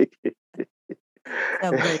myself.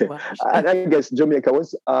 And I guess Jamaica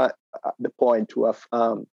was the point of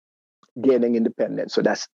gaining independence. So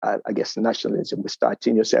that's, I guess, nationalism. We start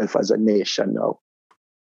seeing yourself as a nation now,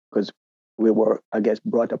 because we were, I guess,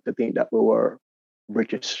 brought up to think that we were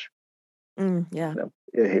British. Yeah.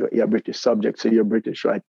 You're British subject, so you're British,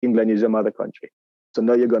 right? England is your mother country. So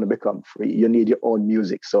now you're going to become free. You need your own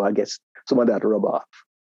music. So I guess some of that rub off.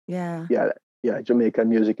 Yeah. Yeah. Jamaican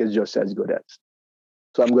music is just as good as.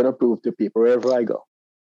 So I'm going to prove to people wherever I go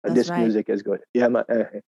that this music is good. Yeah, man.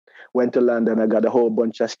 Went to London. I got a whole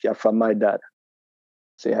bunch of ska from my dad.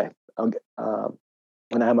 Say,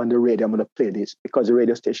 when I'm on the radio, I'm going to play this, because the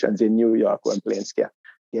radio stations in New York were playing ska.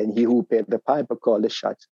 And he who paid the piper called the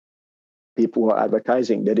shots. People were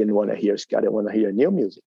advertising. They didn't want to hear ska. They want to hear new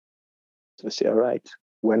music. So I say, all right,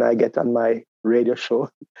 when I get on my radio show,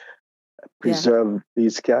 preserve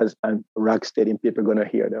these cars and rock steady, people are going to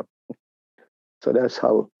hear them. So that's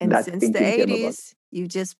how that since thinking the came about. 80s, you've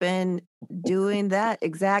just been doing that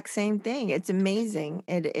exact same thing. It's amazing.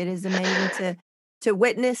 It is amazing to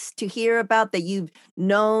witness, to hear about, that you've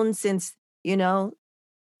known since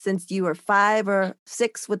since you were 5 or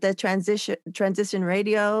 6 with the transition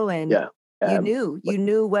radio, and you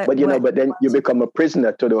knew what. But then you become a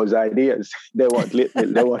prisoner to those ideas. They won't let me.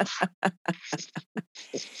 They won't.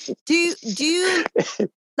 Do you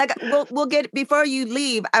like? We'll get, before you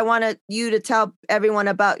leave, I want you to tell everyone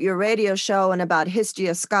about your radio show and about History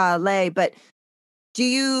of Ska LA. But do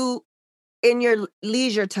you, in your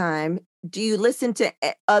leisure time, do you listen to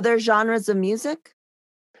other genres of music?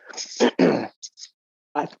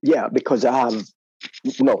 Yeah, because I have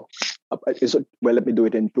no. Well, let me do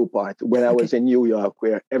it in 2 parts. When I was in New York,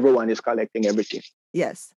 where everyone is collecting everything.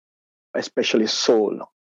 Yes. Especially soul.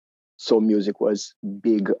 Soul music was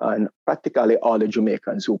big, and practically all the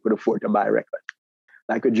Jamaicans who could afford to buy a record.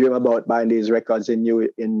 I could dream about buying these records in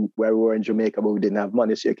where we were in Jamaica, but we didn't have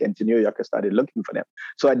money, so you came to New York and started looking for them.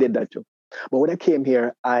 So I did that too. But when I came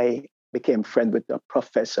here, I became friends with a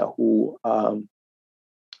professor who,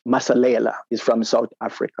 Masalela, is from South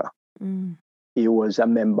Africa. He was a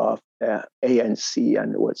member of ANC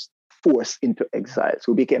and was forced into exile.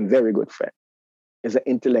 So we became very good friends. He's an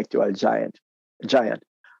intellectual giant.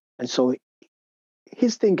 And so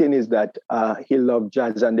his thinking is that he loved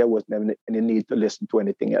jazz and there wasn't any need to listen to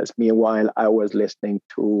anything else. Meanwhile, I was listening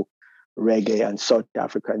to reggae and South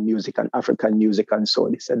African music and African music and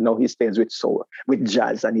soul. He said, no, he stays with soul, with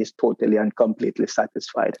jazz, and he's totally and completely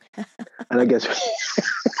satisfied. And I guess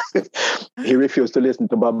he refused to listen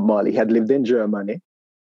to Bob Marley. He had lived in Germany.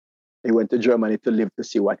 He went to Germany to live to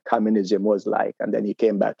see what communism was like. And then he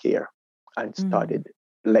came back here and started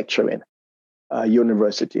lecturing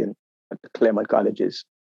university at the Claremont colleges.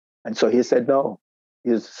 And so he said, no,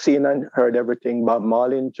 he's seen and heard everything. Bob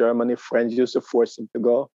Marley in Germany, friends used to force him to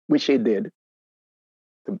go, which he did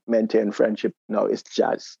to maintain friendship. No, it's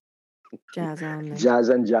jazz. Jazz only. Jazz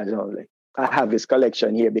and jazz only. I have his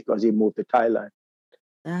collection here because he moved to Thailand.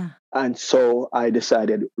 And so I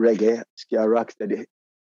decided reggae, ska, rocksteady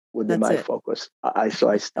would be my focus. So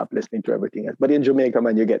I stopped listening to everything else. But in Jamaica,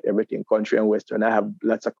 man, you get everything country and western. I have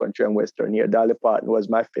lots of country and western here. Dolly Parton was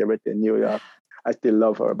my favorite in New York. I still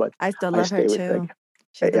love her, but I still love her too.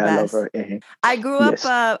 She's the best. I love her. Mm-hmm. I grew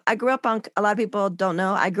up. I grew up on. A lot of people don't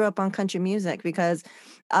know. I grew up on country music because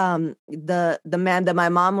the man that my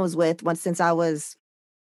mom was with since I was,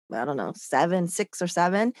 I don't know, 6 or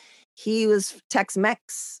 7. He was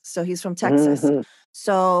Tex-Mex, so he's from Texas. Mm-hmm.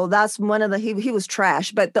 So that's one of the. He was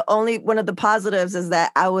trash, but the only one of the positives is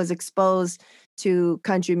that I was exposed to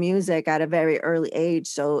country music at a very early age.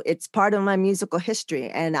 So it's part of my musical history.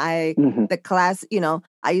 And the class,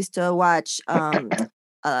 I used to watch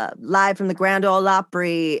Live from the Grand Ole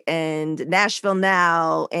Opry and Nashville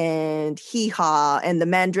Now and Hee Haw and the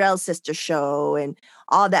Mandrell Sister Show and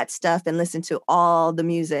all that stuff and listen to all the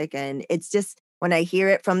music. And it's just, when I hear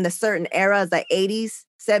it from the certain eras, like 80s,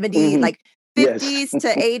 70s, like 50s to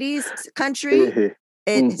 80s country,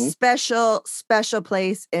 it's special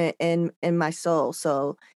place in my soul.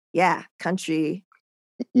 So yeah, country.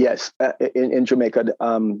 Yes, in Jamaica,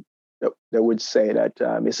 they would say that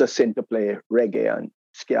it's a sin to play reggae and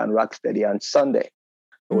ska and rocksteady on Sunday.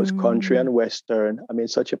 It was country and western. I mean,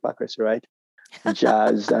 such hypocrisy, right?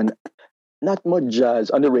 Jazz and not much jazz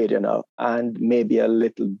on the radio now, and maybe a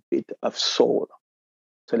little bit of soul.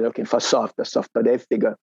 So they're looking for softer stuff. But they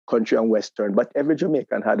figure country and western. But every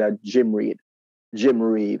Jamaican had a Jim Reed,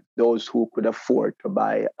 those who could afford to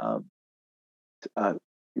buy a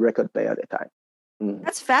record player at the time.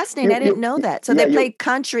 That's fascinating. I didn't know that. So they played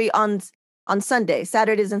country on Sundays,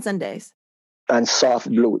 Saturdays and Sundays. And soft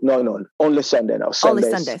blue. No, only Sunday now. Only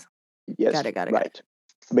Sundays. Yes. Got it. Right.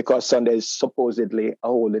 Because Sunday is supposedly a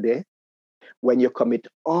holiday when you commit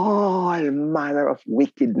all manner of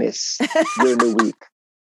wickedness during the week.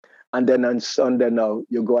 And then on Sunday now,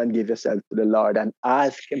 you go and give yourself to the Lord and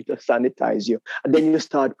ask him to sanitize you. And then you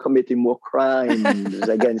start committing more crimes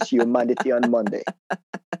against humanity on Monday.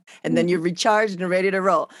 And then you're recharged and ready to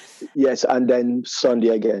roll. Yes, and then Sunday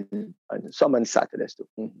again, and some on Saturdays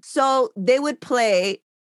too. So they would play,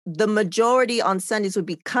 the majority on Sundays would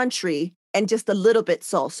be country and just a little bit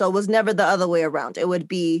soul. So it was never the other way around. It would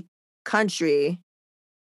be country.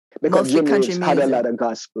 Because Jim Reeves had a lot of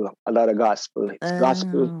gospel. It's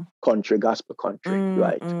gospel country,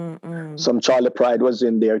 right? Some Charlie Pride was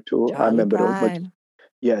in there too. I remember those. But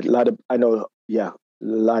yeah, a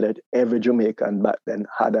lot of every Jamaican back then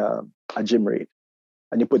had a Jim Reed.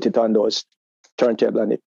 And you put it on those turntable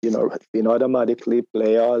and it automatically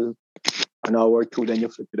play all an hour or two, then you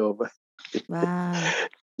flip it over. Wow.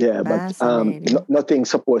 Yeah, but nothing's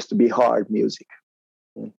supposed to be hard music.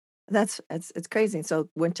 It's crazy. So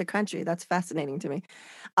winter country, that's fascinating to me.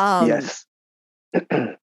 Yes.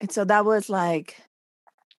 And so that was like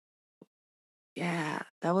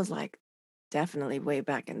definitely way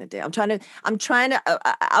back in the day. I'm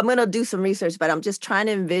going to do some research, but I'm just trying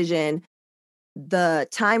to envision the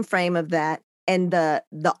time frame of that and the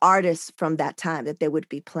artists from that time that they would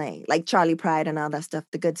be playing, like Charlie Pride and all that stuff,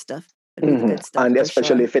 the good stuff. The good stuff, and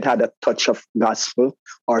especially if it had a touch of gospel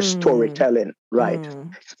or storytelling, right?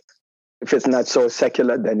 If it's not so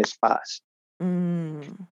secular, then it's past.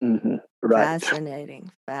 Right.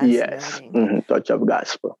 Fascinating. Yes. Touch of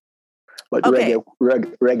gospel. But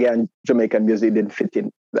reggae and Jamaican music didn't fit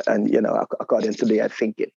in, and according to their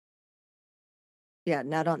thinking. Yeah,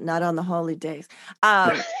 not on the holy days.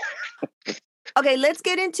 Okay, let's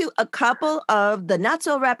get into a couple of the not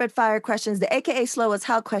so rapid fire questions, the AKA slow as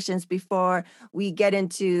hell questions, before we get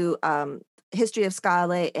into history of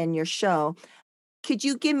Ska and your show. Could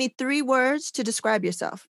you give me 3 words to describe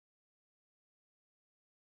yourself?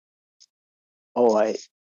 Oh, I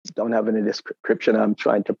don't have any description. I'm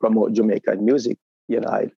trying to promote Jamaican music.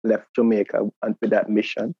 I left Jamaica with that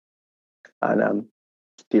mission, and I'm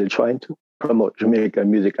still trying to promote Jamaican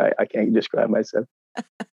music. I can't describe myself.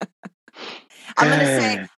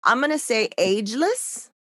 I'm gonna say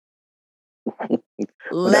ageless,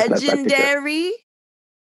 legendary,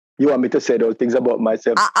 You want me to say those things about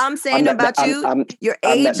myself? I'm saying about you. You're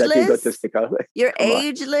ageless. You're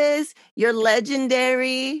ageless. You're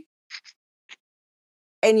legendary,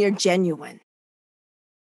 and you're genuine.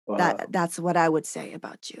 Wow. That's what I would say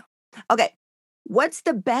about you. Okay, what's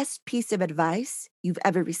the best piece of advice you've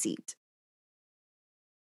ever received?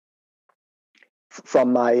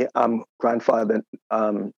 From my grandfather.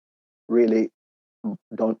 Really,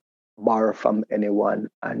 don't borrow from anyone,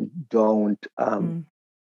 and don't.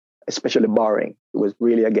 Especially borrowing. It was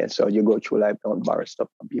really against. So you go through life, don't borrow stuff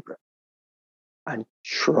from people. And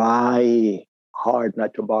try hard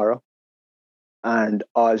not to borrow. And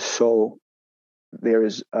also, there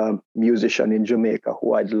is a musician in Jamaica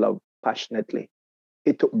who I love passionately.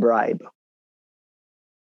 He took bribe.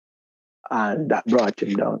 And that brought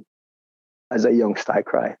him down. As a youngster, I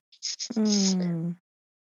cried.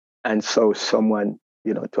 And so someone,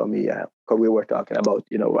 told me, because we were talking about,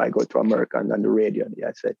 I go to America and on the radio, and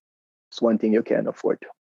I said, it's one thing you can't afford to.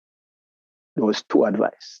 Those two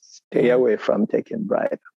advice. Stay away from taking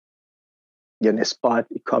bribe. This part,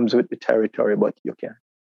 it comes with the territory, but you can.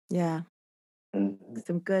 Yeah.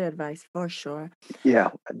 Some good advice for sure. Yeah.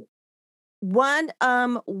 One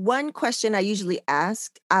question I usually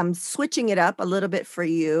ask, I'm switching it up a little bit for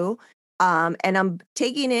you. And I'm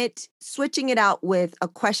switching it out with a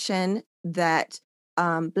question that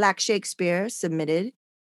Black Shakespeare submitted.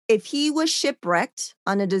 If he was shipwrecked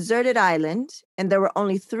on a deserted island and there were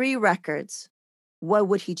only 3 records, what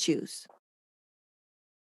would he choose?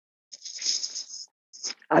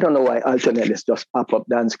 I don't know why alternates just pop up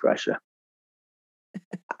Dance Crusher.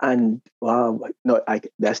 And wow, no,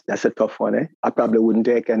 that's a tough one. Eh? I probably wouldn't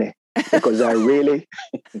take any because I really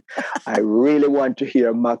want to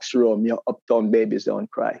hear Max Romeo, Uptown Babies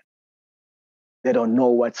Don't Cry. They don't know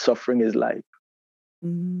what suffering is like.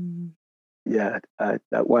 Yeah,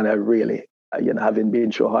 that one I really, having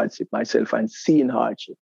been through hardship myself and seen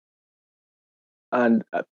hardship. And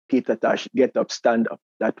Peter Tosh, Get Up, Stand Up.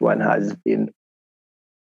 That one has been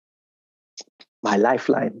my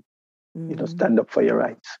lifeline. Stand up for your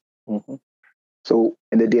rights. So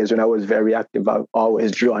in the days when I was very active, I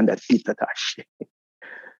always drew on that Peter Tosh.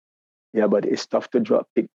 Yeah, but it's tough to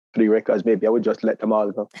pick 3 records. Maybe I would just let them all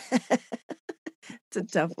go. It's a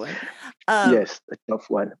tough one. Yes, a tough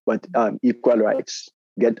one. But equal rights.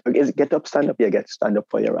 Get Up, Stand Up. Yeah, stand up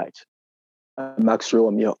for your rights. Max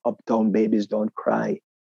Romeo, Uptown Babies Don't Cry.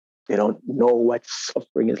 They don't know what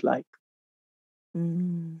suffering is like.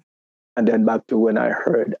 And then back to when I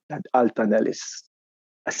heard that Alton Ellis,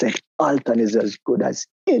 I said, Alton is as good as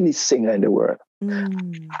any singer in the world.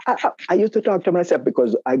 I used to talk to myself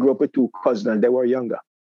because I grew up with 2 cousins and they were younger.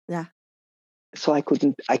 Yeah. So I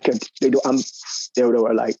can't, they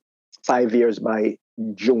were like 5 years my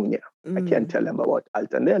junior. I can't tell them about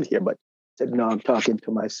Alton Ellis here, but I said, no, I'm talking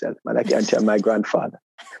to myself, man. I can't tell my grandfather.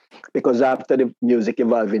 Because after the music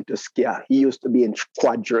evolved into ska, he used to be in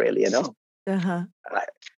quadrille,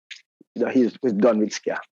 He was done with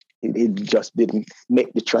ska. He just didn't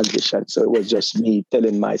make the transition. So it was just me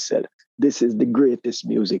telling myself, this is the greatest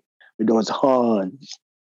music with those horns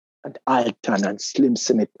and Alton and Slim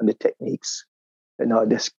Smith and the techniques. And all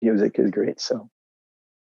this music is great. So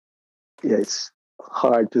yeah, it's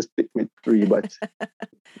hard to stick with 3, but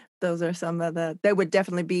those are some of they would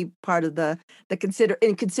definitely be part of the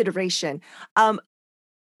consideration.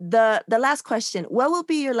 The last question, what will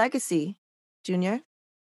be your legacy, Junior?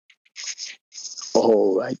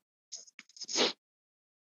 Oh, right.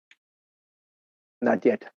 Not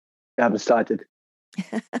yet. I haven't started.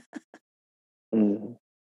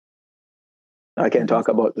 I can't talk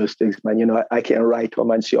about those things, man. I can't write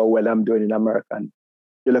home and see how well I'm doing in America. And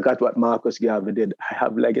you look at what Marcus Garvey did. I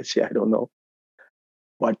have legacy, I don't know.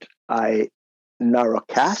 But I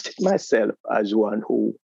narrowcasted myself as one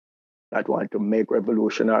who not want to make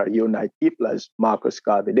revolution or unite people as Marcus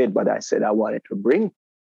Garvey did. But I said I wanted to bring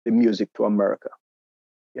the music to America,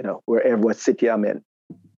 wherever what city I'm in.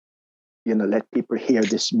 Let people hear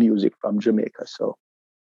this music from Jamaica. So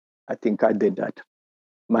I think I did that.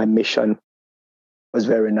 My mission was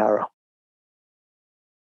very narrow.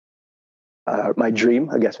 My dream,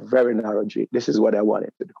 I guess, very narrow dream. This is what I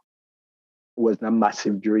wanted to do. It wasn't a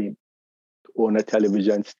massive dream to own a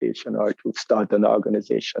television station or to start an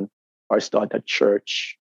organization or start a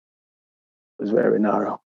church. It was very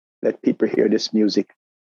narrow. Let people hear this music.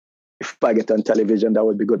 If I get on television, that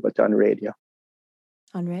would be good, but on radio.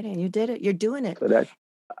 On radio, you did it. You're doing it.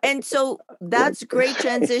 So that's great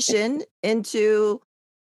transition into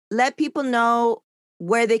let people know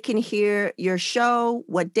where they can hear your show,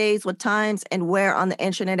 what days, what times, and where on the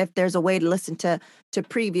internet, if there's a way to listen to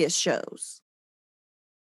previous shows.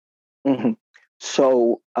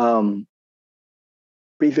 So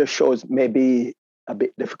previous shows may be a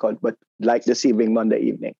bit difficult, but like this evening, Monday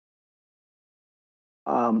evening,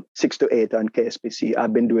 6 to 8 on KSPC.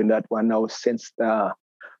 I've been doing that one now since the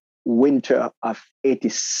winter of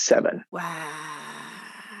 87. Wow.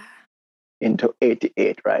 Into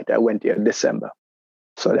 88, right? I went there in December.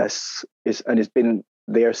 So it's been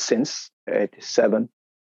there since 87.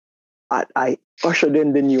 I ushered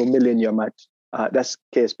in the new millennium at that's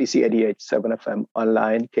KSPC 88.7 FM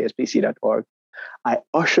online, kspc.org. I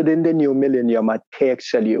ushered in the new millennium at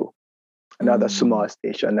KXLU, another small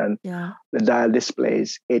station, and the dial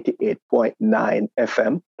displays 88.9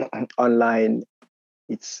 FM. Online,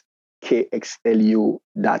 it's kxlu.com.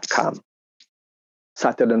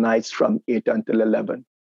 Saturday nights from 8 until 11.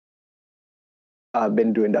 I've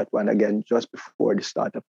been doing that one again just before the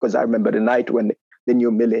startup, because I remember the night when the new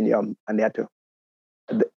millennium, and they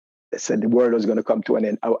said the world was going to come to an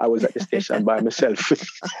end. I was at the station by myself.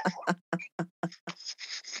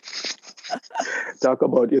 Talk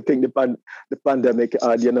about, you think the pandemic,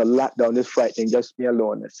 lockdown is frightening, just me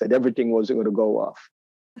alone. I said everything was going to go off.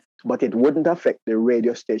 But it wouldn't affect the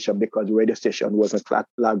radio station because the radio station wasn't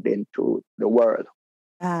plugged into the world.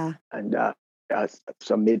 And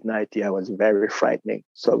so midnight, was very frightening.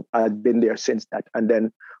 So I've been there since that. And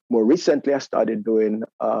then more recently, I started doing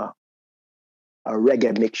a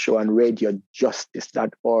reggae mix show on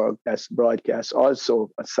radiojustice.org that's broadcast also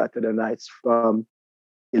on Saturday nights from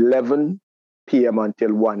 11 p.m.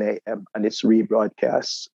 until 1 a.m. And it's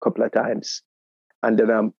rebroadcast a couple of times. And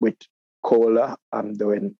then with Cola, I'm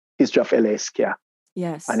doing History of LA Ska.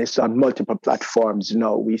 Yes. And it's on multiple platforms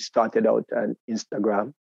now. We started out on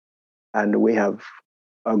Instagram, and we have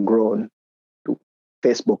grown to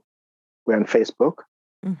Facebook. We're on Facebook.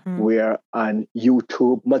 Mm-hmm. We're on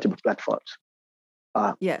YouTube, multiple platforms.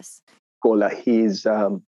 Yes. Cola, he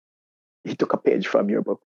took a page from your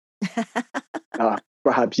book.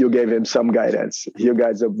 Perhaps you gave him some guidance. You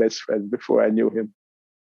guys are best friends before I knew him.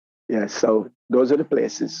 Yeah, so those are the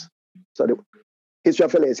places. So the History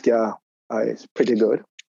of Alaska is pretty good.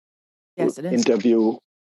 Yes, it is. Interview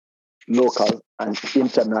local and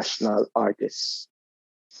international artists.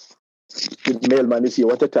 The mailman is here.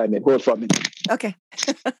 What a time it. Hold for me. Okay.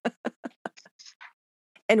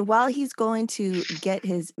 And while he's going to get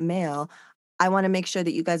his mail, I want to make sure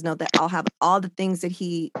that you guys know that I'll have all the things that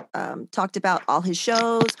he talked about, all his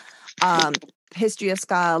shows, History of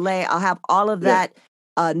Ska LA. I'll have all of that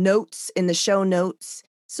notes in the show notes,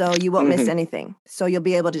 so you won't miss anything. So you'll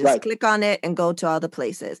be able to just click on it and go to all the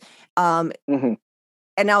places.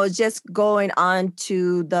 And I was just going on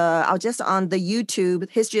to I was just on the YouTube,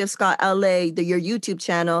 History of Ska LA, your YouTube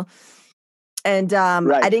channel. And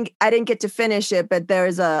I didn't get to finish it, but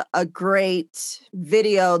there's a great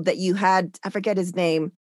video that you had, I forget his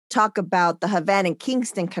name, talk about the Havana and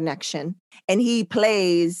Kingston connection. And he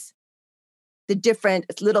plays the different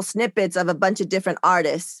little snippets of a bunch of different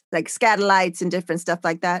artists, like Scatolites and different stuff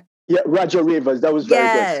like that. Yeah, Roger Rivers, that was very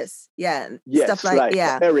good. Yes, stuff like,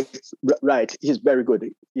 Eric, right, he's very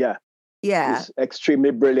good. Yeah. He's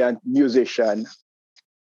extremely brilliant musician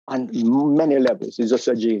on many levels. He's just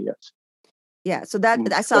a genius. Yeah, so that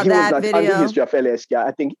I saw that video. On the History of Alaska,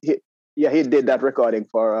 I think he did that recording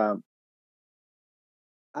for,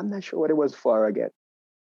 I'm not sure what it was for again,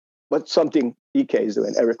 but something EK is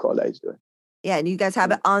doing, Eric Cola is doing. Yeah, and you guys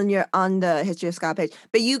have it on the History of Ska page.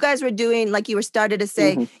 But you guys were doing, like you were started to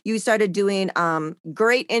say, you started doing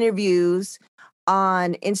great interviews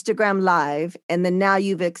on Instagram Live, and then now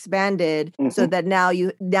you've expanded so that now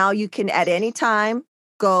you can at any time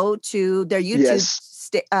go to their YouTube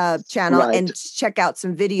channel and check out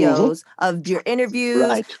some videos of your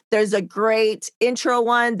interviews. There's a great intro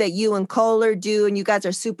one that you and Kohler do, and you guys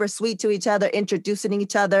are super sweet to each other, introducing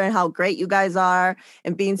each other and how great you guys are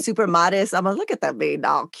and being super modest. I'm like, look at that being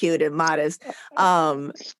all cute and modest.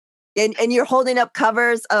 And you're holding up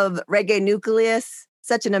covers of Reggae Nucleus.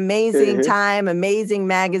 Such an amazing time, amazing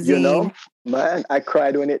magazine. You know, man, I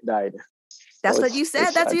cried when it died. That's what you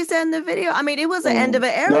said. That's what you said in the video. I mean, it was the end of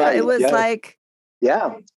an era. No, it was like...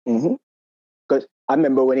 Yeah. Because I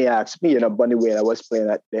remember when he asked me, Bunny Wailer, I was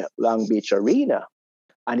playing at the Long Beach Arena,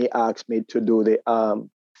 and he asked me to do the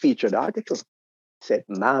featured article. He said,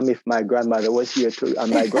 Mom, if my grandmother was here too,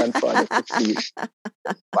 and my grandfather could see.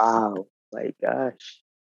 Wow, my gosh.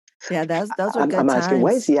 Yeah, those were good I'm asking,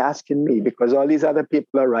 why is he asking me? Because all these other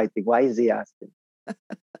people are writing. Why is he asking?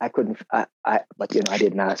 I couldn't, but I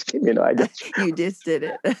didn't ask him, I just... You just did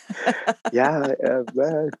it.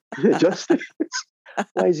 Just...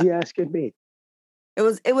 Why is he asking me? It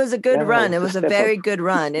was a good run. It was a very good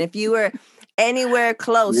run. And if you were, anywhere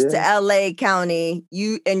close to Yeah. LA County,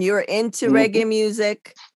 you're into Mhm. reggae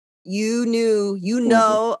music, you Mhm.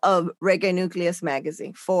 know of Reggae Nucleus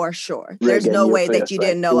magazine for sure. There's Reggae no way that Nucleus, you right?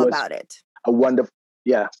 didn't It know was about it. a wonderful,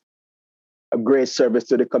 yeah, a great service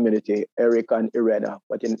to the community. Eric and Irena,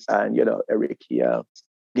 Eric, he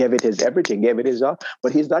gave it his everything, gave it his all.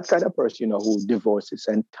 But he's that kind of person, who devotes his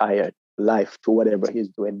entire life to whatever he's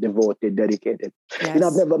doing, devoted, dedicated. Yes.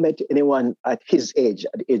 I've never met anyone at his age,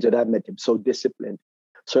 at the age that I've met him, so disciplined.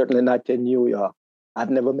 Certainly not in New York.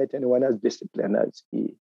 I've never met anyone as disciplined as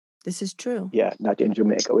he. This is true. Yeah, not in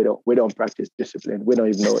Jamaica. We don't practice discipline. We don't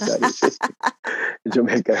even know what that is. In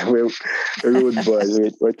Jamaica, we're rude boys.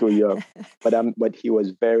 We're too young. But he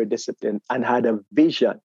was very disciplined and had a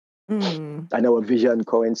vision. And our vision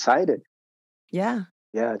coincided. Yeah.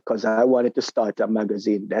 Yeah, because I wanted to start a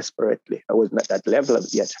magazine desperately. I wasn't at that level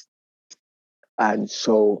yet. And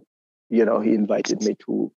so, he invited me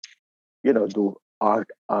to, do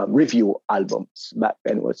art review albums. Back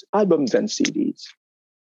then it was albums and CDs.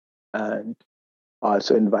 And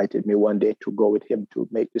also invited me one day to go with him to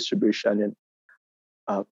make distribution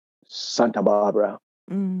in Santa Barbara.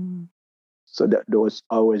 So that those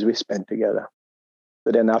hours we spent together.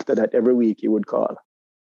 So then after that, every week he would call,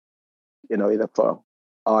 either for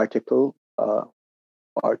article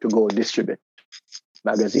or to go distribute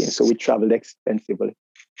magazines. So we traveled extensively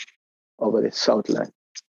over the Southland.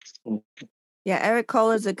 Yeah, Eric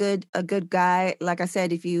Kohler is a good guy. Like I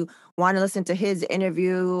said, if you want to listen to his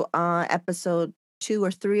interview, episode 2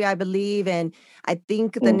 or 3, I believe, and I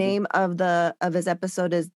think the name of his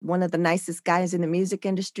episode is One of the Nicest Guys in the Music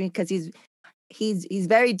Industry, because he's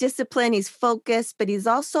very disciplined, he's focused, but he's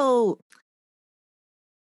also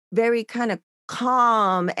very kind of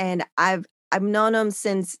calm. And I've known him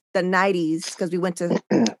since the 90s because we went to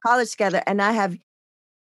college together, and I have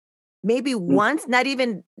maybe once, not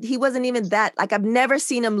even, he wasn't even that, like, I've never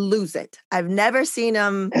seen him lose it. I've never seen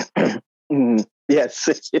him. Yes.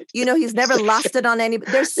 He's never lost it on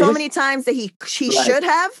anybody. There's so many times that he Right. should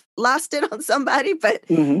have lost it on somebody, but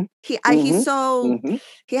he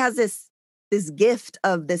has this gift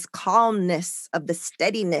of this calmness, of the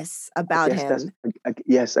steadiness about him. I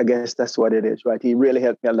guess that's what it is, right? He really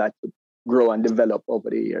helped me a lot to grow and develop over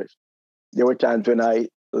the years. There were times when I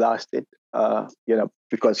lost it,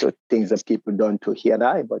 because of things that people done to he and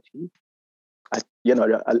I, but a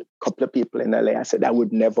couple of people in LA, I said I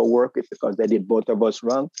would never work with because they did both of us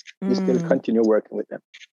wrong. You still continue working with them.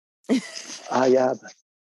 Yeah.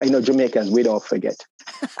 Jamaicans, we don't forget.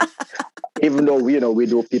 Even though we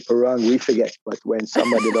do people wrong, we forget. But when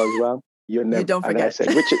somebody does wrong, you don't forget. And I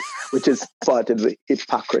said, which is part of the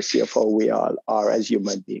hypocrisy of how we all are as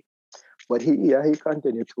human beings. But he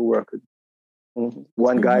continued to work with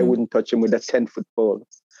one guy wouldn't touch him with a 10-foot pole.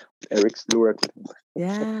 Eric still worked with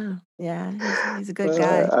him. Yeah. He's a good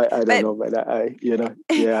guy. I don't know, but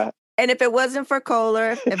yeah. And if it wasn't for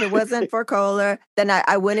Kohler, then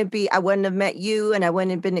I wouldn't have met you, and I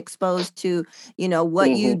wouldn't have been exposed to,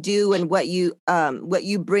 what you do and what you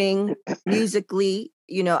bring musically.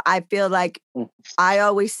 I feel like I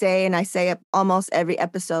always say, and I say it almost every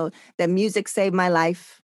episode, that music saved my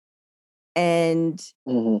life. And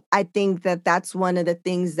I think that that's one of the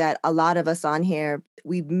things that a lot of us on here,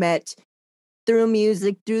 we've met through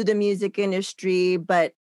music, through the music industry,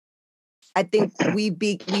 but I think we've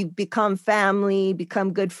become family,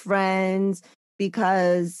 become good friends,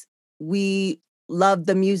 because we love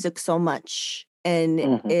the music so much. And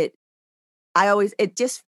it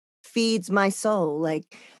just feeds my soul.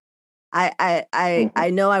 Like I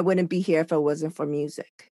know I wouldn't be here if it wasn't for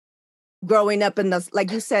music. Growing up in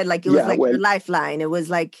like you said, like it was like your lifeline. It was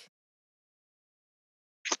like,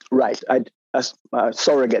 right. As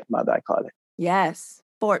surrogate mother, I call it. Yes.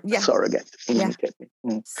 Surrogate. Yeah.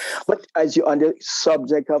 But as you're on the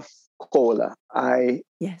subject of Kohler,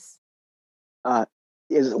 is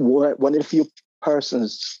one of the few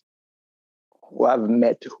persons who I've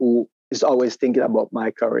met who is always thinking about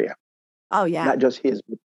my career. Oh yeah. Not just his,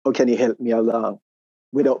 but how can he help me along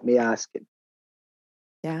without me asking?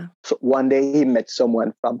 Yeah. So one day he met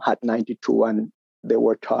someone from Hot 92, and they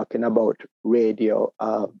were talking about radio,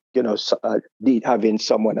 having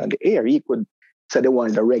someone on the air. He could say they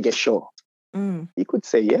wanted a reggae show. He could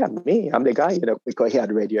say, yeah, me, I'm the guy, because he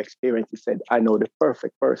had radio experience. He said, I know the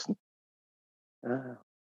perfect person.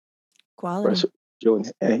 Quality.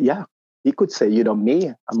 He could say,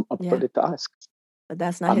 me, I'm up for the task. But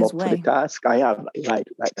that's not his way. I'm up for the task. I have, right,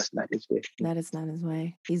 that's not his way. That is not his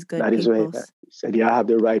way. He's good. Not his way. He said, I have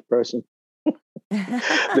the right person.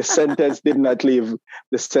 The sentence did not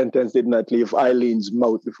leave Eileen's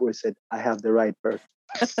mouth before he said, I have the right person.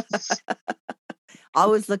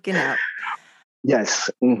 Always looking out. Yes.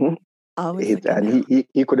 Mm-hmm. Always looking And out.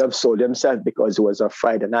 he could have sold himself because it was a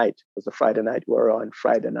Friday night. It was a Friday night. We were on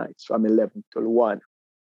Friday nights from 11 till 1.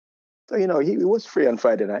 So, he was free on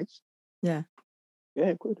Friday nights. Yeah.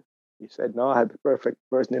 Yeah, good. He said, no, I had the perfect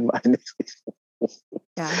person in mind.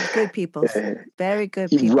 Yeah, good people. Very good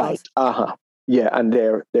people. Right. Uh-huh. Yeah, and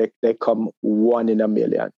they come one in a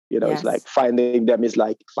million. It's like finding them is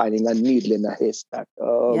like finding a needle in a haystack.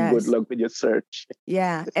 Oh, good luck with your search.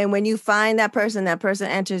 Yeah, and when you find that person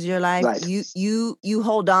enters your life. Right. You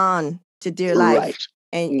hold on to dear life, right.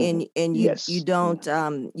 And you don't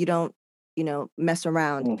mess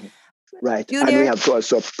around. Mm-hmm. Right, Junior, and we have to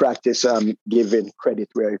also practice giving credit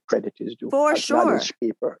where credit is due. For sure.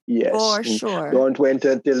 People. Yes. For sure. Don't wait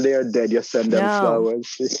until they're dead. You send them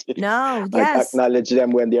flowers. No, yes. Acknowledge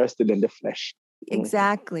them when they're still in the flesh.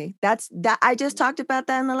 Exactly. That I just talked about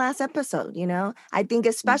that in the last episode, I think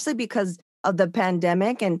especially because of the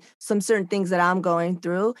pandemic and some certain things that I'm going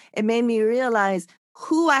through, it made me realize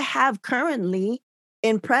who I have currently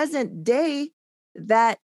in present day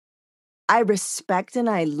that I respect and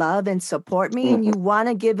I love and support me. And you want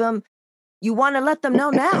to let them know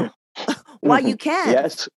now while you can.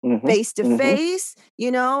 Yes. Face to face,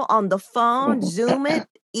 on the phone, Zoom it,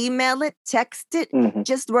 email it, text it,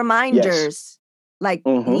 just reminders. Yes. Like,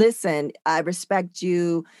 listen, I respect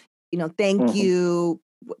you, thank you.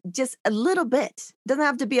 Just a little bit. Doesn't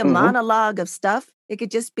have to be a monologue of stuff. It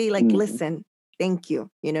could just be like, listen, thank you.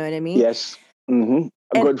 You know what I mean? Yes.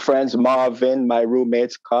 Good friends, Marvin, my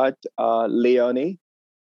roommate, Scott, Leonie,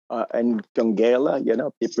 and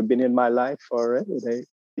Tongela, people been in my life already. They,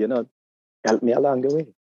 helped me along the way.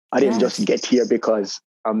 I didn't just get here because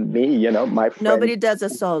I'm me, my friend. Nobody does a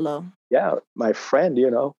solo. Yeah, my friend,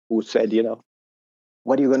 who said,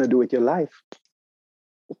 what are you going to do with your life?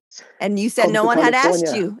 And you said no one had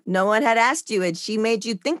asked you. No one had asked you, and she made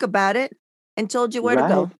you think about it and told you where to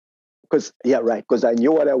go. Because I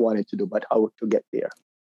knew what I wanted to do, but how to get there.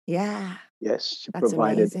 Yeah. Yes, she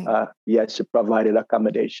provided. She provided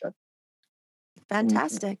accommodation.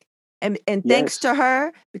 Fantastic. And thanks to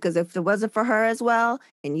her, because if it wasn't for her as well,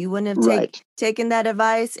 and you wouldn't have taken that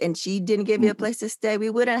advice, and she didn't give you a place to stay, we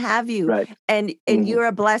wouldn't have you. Right. And you're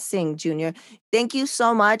a blessing, Junior. Thank you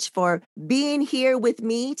so much for being here with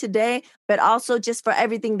me today, but also just for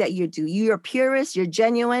everything that you do. You're purist, you're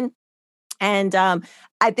genuine. And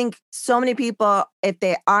I think so many people, if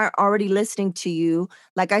they aren't already listening to you,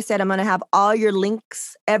 like I said, I'm going to have all your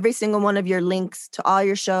links, every single one of your links to all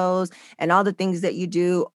your shows and all the things that you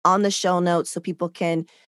do on the show notes so people can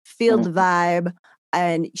feel the vibe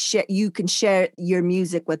and you can share your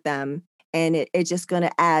music with them. And it's just going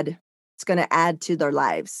to add, to their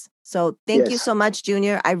lives. So thank you so much,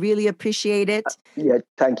 Junior. I really appreciate it. Yeah,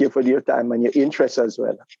 thank you for your time and your interest as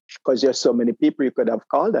well. Because there's so many people you could have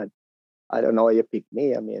called on. I don't know why you picked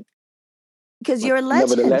me. I mean, because you're a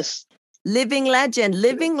legend. Nevertheless, living legend.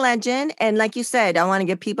 And like you said, I want to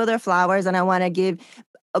give people their flowers, and I want to give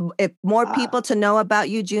more people to know about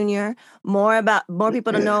you, Junior. More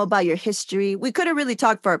people to know about your history. We could have really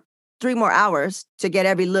talked for 3 more hours to get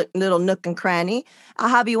every little nook and cranny. I'll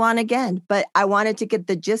have you on again, but I wanted to get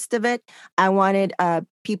the gist of it. I wanted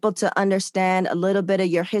people to understand a little bit of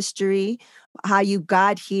your history, how you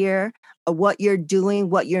got here, what you're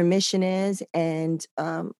doing, what your mission is, and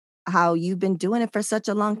how you've been doing it for such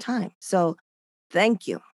a long time. So thank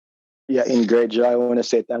you. Yeah, in great joy, I want to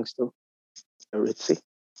say thanks to Ritzy.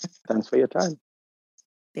 Thanks for your time.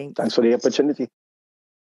 Thanks for the opportunity.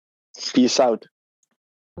 Peace out.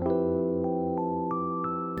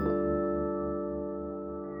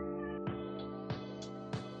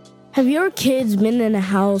 Have your kids been in a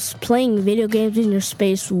house playing video games in your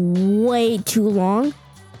space way too long?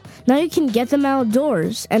 Now you can get them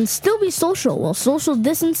outdoors and still be social while social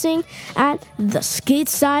distancing at the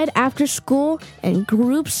Skateside after school and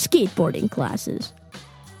group skateboarding classes.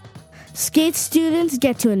 Skate students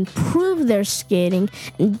get to improve their skating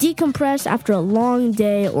and decompress after a long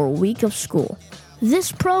day or week of school.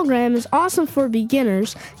 This program is awesome for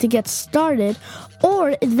beginners to get started or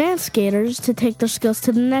advanced skaters to take their skills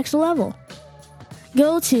to the next level.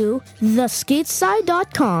 Go to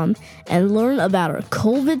theskateside.com and learn about our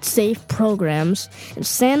COVID-safe programs in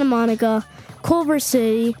Santa Monica, Culver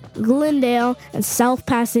City, Glendale, and South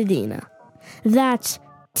Pasadena. That's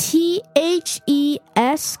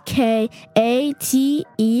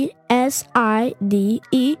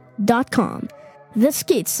theskateside.com. The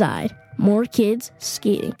Skateside. More kids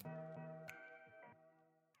skating.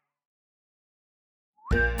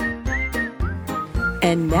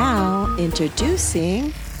 And now,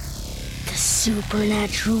 introducing the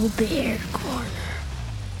Supernatural Bear Corner.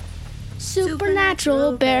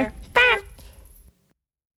 Supernatural Bear.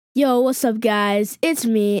 Yo, what's up, guys? It's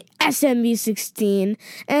me, SMB16,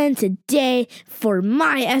 and today, for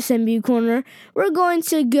my SMB corner, we're going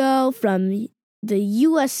to go from the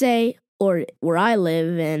USA, or where I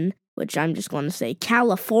live in, which I'm just going to say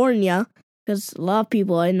California, because a lot of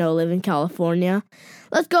people I know live in California.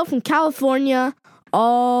 Let's go from California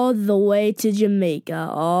all the way to Jamaica.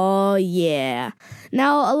 Oh, yeah.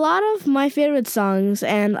 Now, a lot of my favorite songs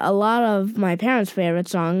and a lot of my parents' favorite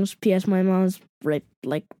songs, P.S. my mom's right,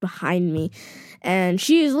 behind me, and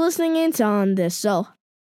she's listening in on this, so,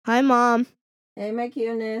 hi, Mom. Hey, my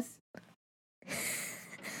cuteness.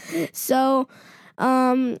 So,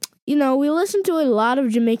 we listen to a lot of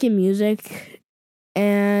Jamaican music,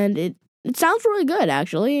 and it sounds really good,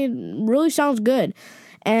 actually. It really sounds good.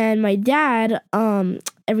 And my dad,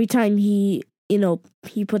 every time he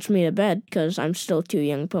puts me to bed, because I'm still too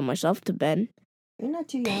young to put myself to bed. You're not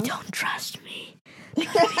too young. They don't trust me.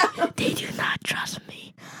 They do not trust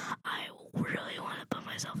me. I really want to put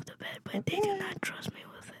myself to bed, but they do not trust me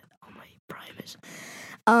with it. Oh, my privacy.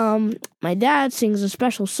 My dad sings a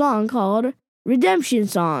special song called Redemption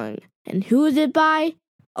Song. And who is it by?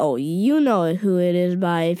 Oh, you know who it is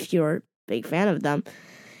by if you're a big fan of them.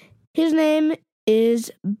 His name is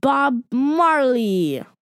Bob Marley.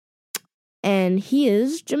 And he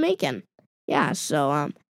is Jamaican. Yeah,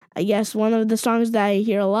 so, I guess one of the songs that I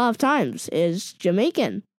hear a lot of times is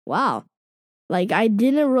Jamaican. Wow. I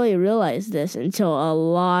didn't really realize this until a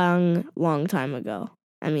long, long time ago.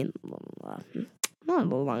 I mean, not a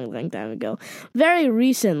long time ago. Very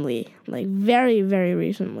recently. Very, very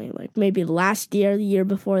recently. Maybe last year, the year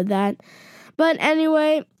before that. But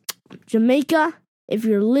anyway, Jamaica, if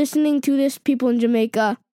you're listening to this, people in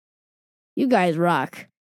Jamaica, you guys rock.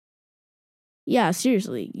 Yeah,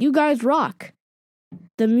 seriously, you guys rock.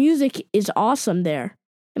 The music is awesome there.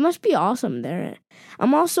 It must be awesome there.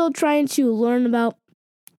 I'm also trying to learn about,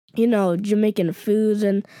 Jamaican foods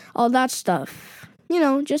and all that stuff.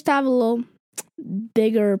 Just have a little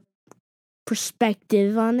bigger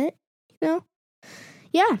perspective on it, Yeah,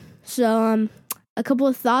 so, a couple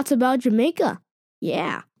of thoughts about Jamaica.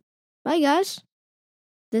 Yeah. Bye, guys.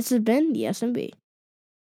 This has been the SMB.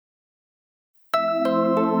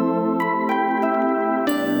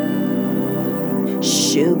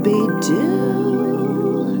 Shooby-doo.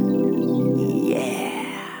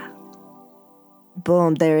 Yeah.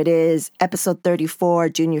 Boom, there it is. Episode 34,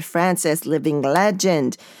 Junior Francis, Living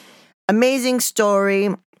Legend. Amazing story.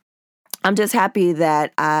 I'm just happy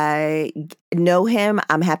that I know him.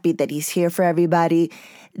 I'm happy that he's here for everybody,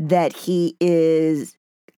 that he is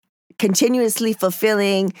continuously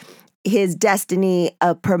fulfilling his destiny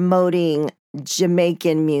of promoting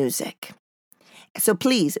Jamaican music. So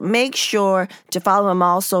please make sure to follow him on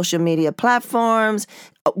all social media platforms,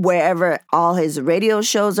 wherever all his radio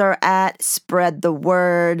shows are at. Spread the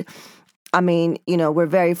word. I mean, we're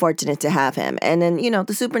very fortunate to have him. And then,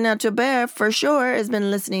 the Supernatural Bear, for sure, has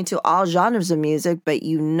been listening to all genres of music, but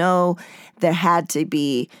there had to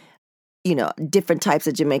be, different types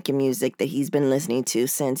of Jamaican music that he's been listening to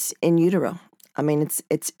since in utero. I mean,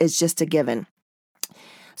 it's just a given.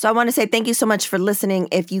 So I want to say thank you so much for listening.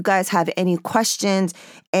 If you guys have any questions,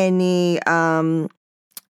 any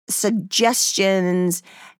suggestions,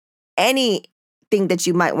 anything that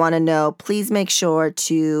you might want to know, please make sure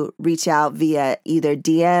to reach out via either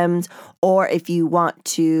DMs or if you want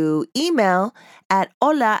to email at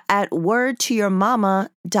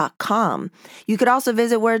hola@wordtoyourmama.com. You could also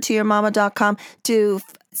visit wordtoyourmama.com to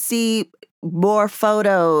see more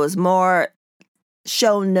photos, more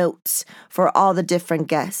show notes for all the different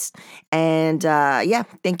guests. And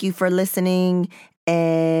thank you for listening.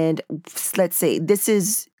 And let's see, this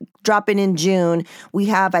is dropping in June. We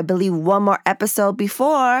have, I believe, one more episode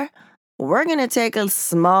before we're going to take a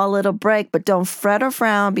small little break, but don't fret or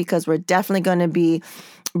frown because we're definitely going to be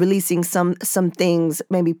releasing some things,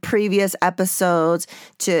 maybe previous episodes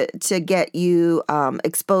to get you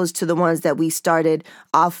exposed to the ones that we started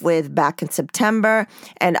off with back in September,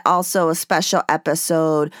 and also a special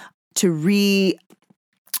episode to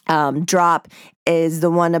drop is the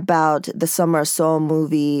one about the Summer Soul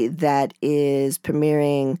movie that is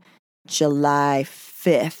premiering July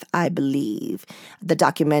 5th, I believe. The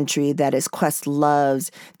documentary that is Questlove's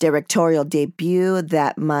directorial debut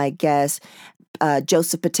that my guest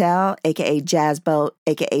Joseph Patel, a.k.a. Jazzboat,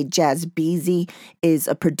 a.k.a. Jazz Beezy, is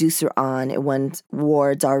a producer on. It won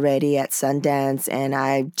awards already at Sundance, and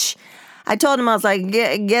I told him, I was like,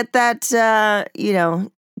 get that,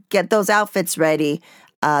 get those outfits ready,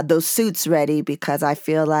 those suits ready, because I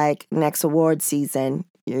feel like next award season,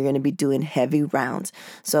 you're going to be doing heavy rounds.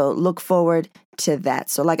 So look forward to that.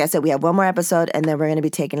 So like I said, we have one more episode and then we're going to be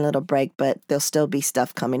taking a little break, but there'll still be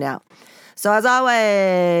stuff coming out. So as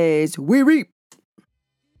always, we reap.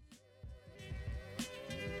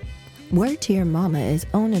 Word to Your Mama is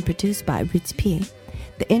owned and produced by Ritz P.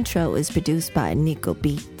 The intro is produced by Nico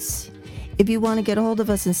Beats. If you want to get a hold of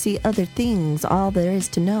us and see other things, all there is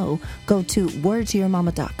to know, go to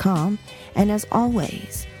wordtoyourmama.com. And as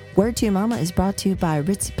always, Word to Your Mama is brought to you by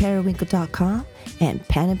ritzyperiwinkle.com and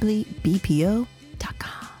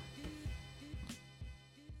panoplybpo.com.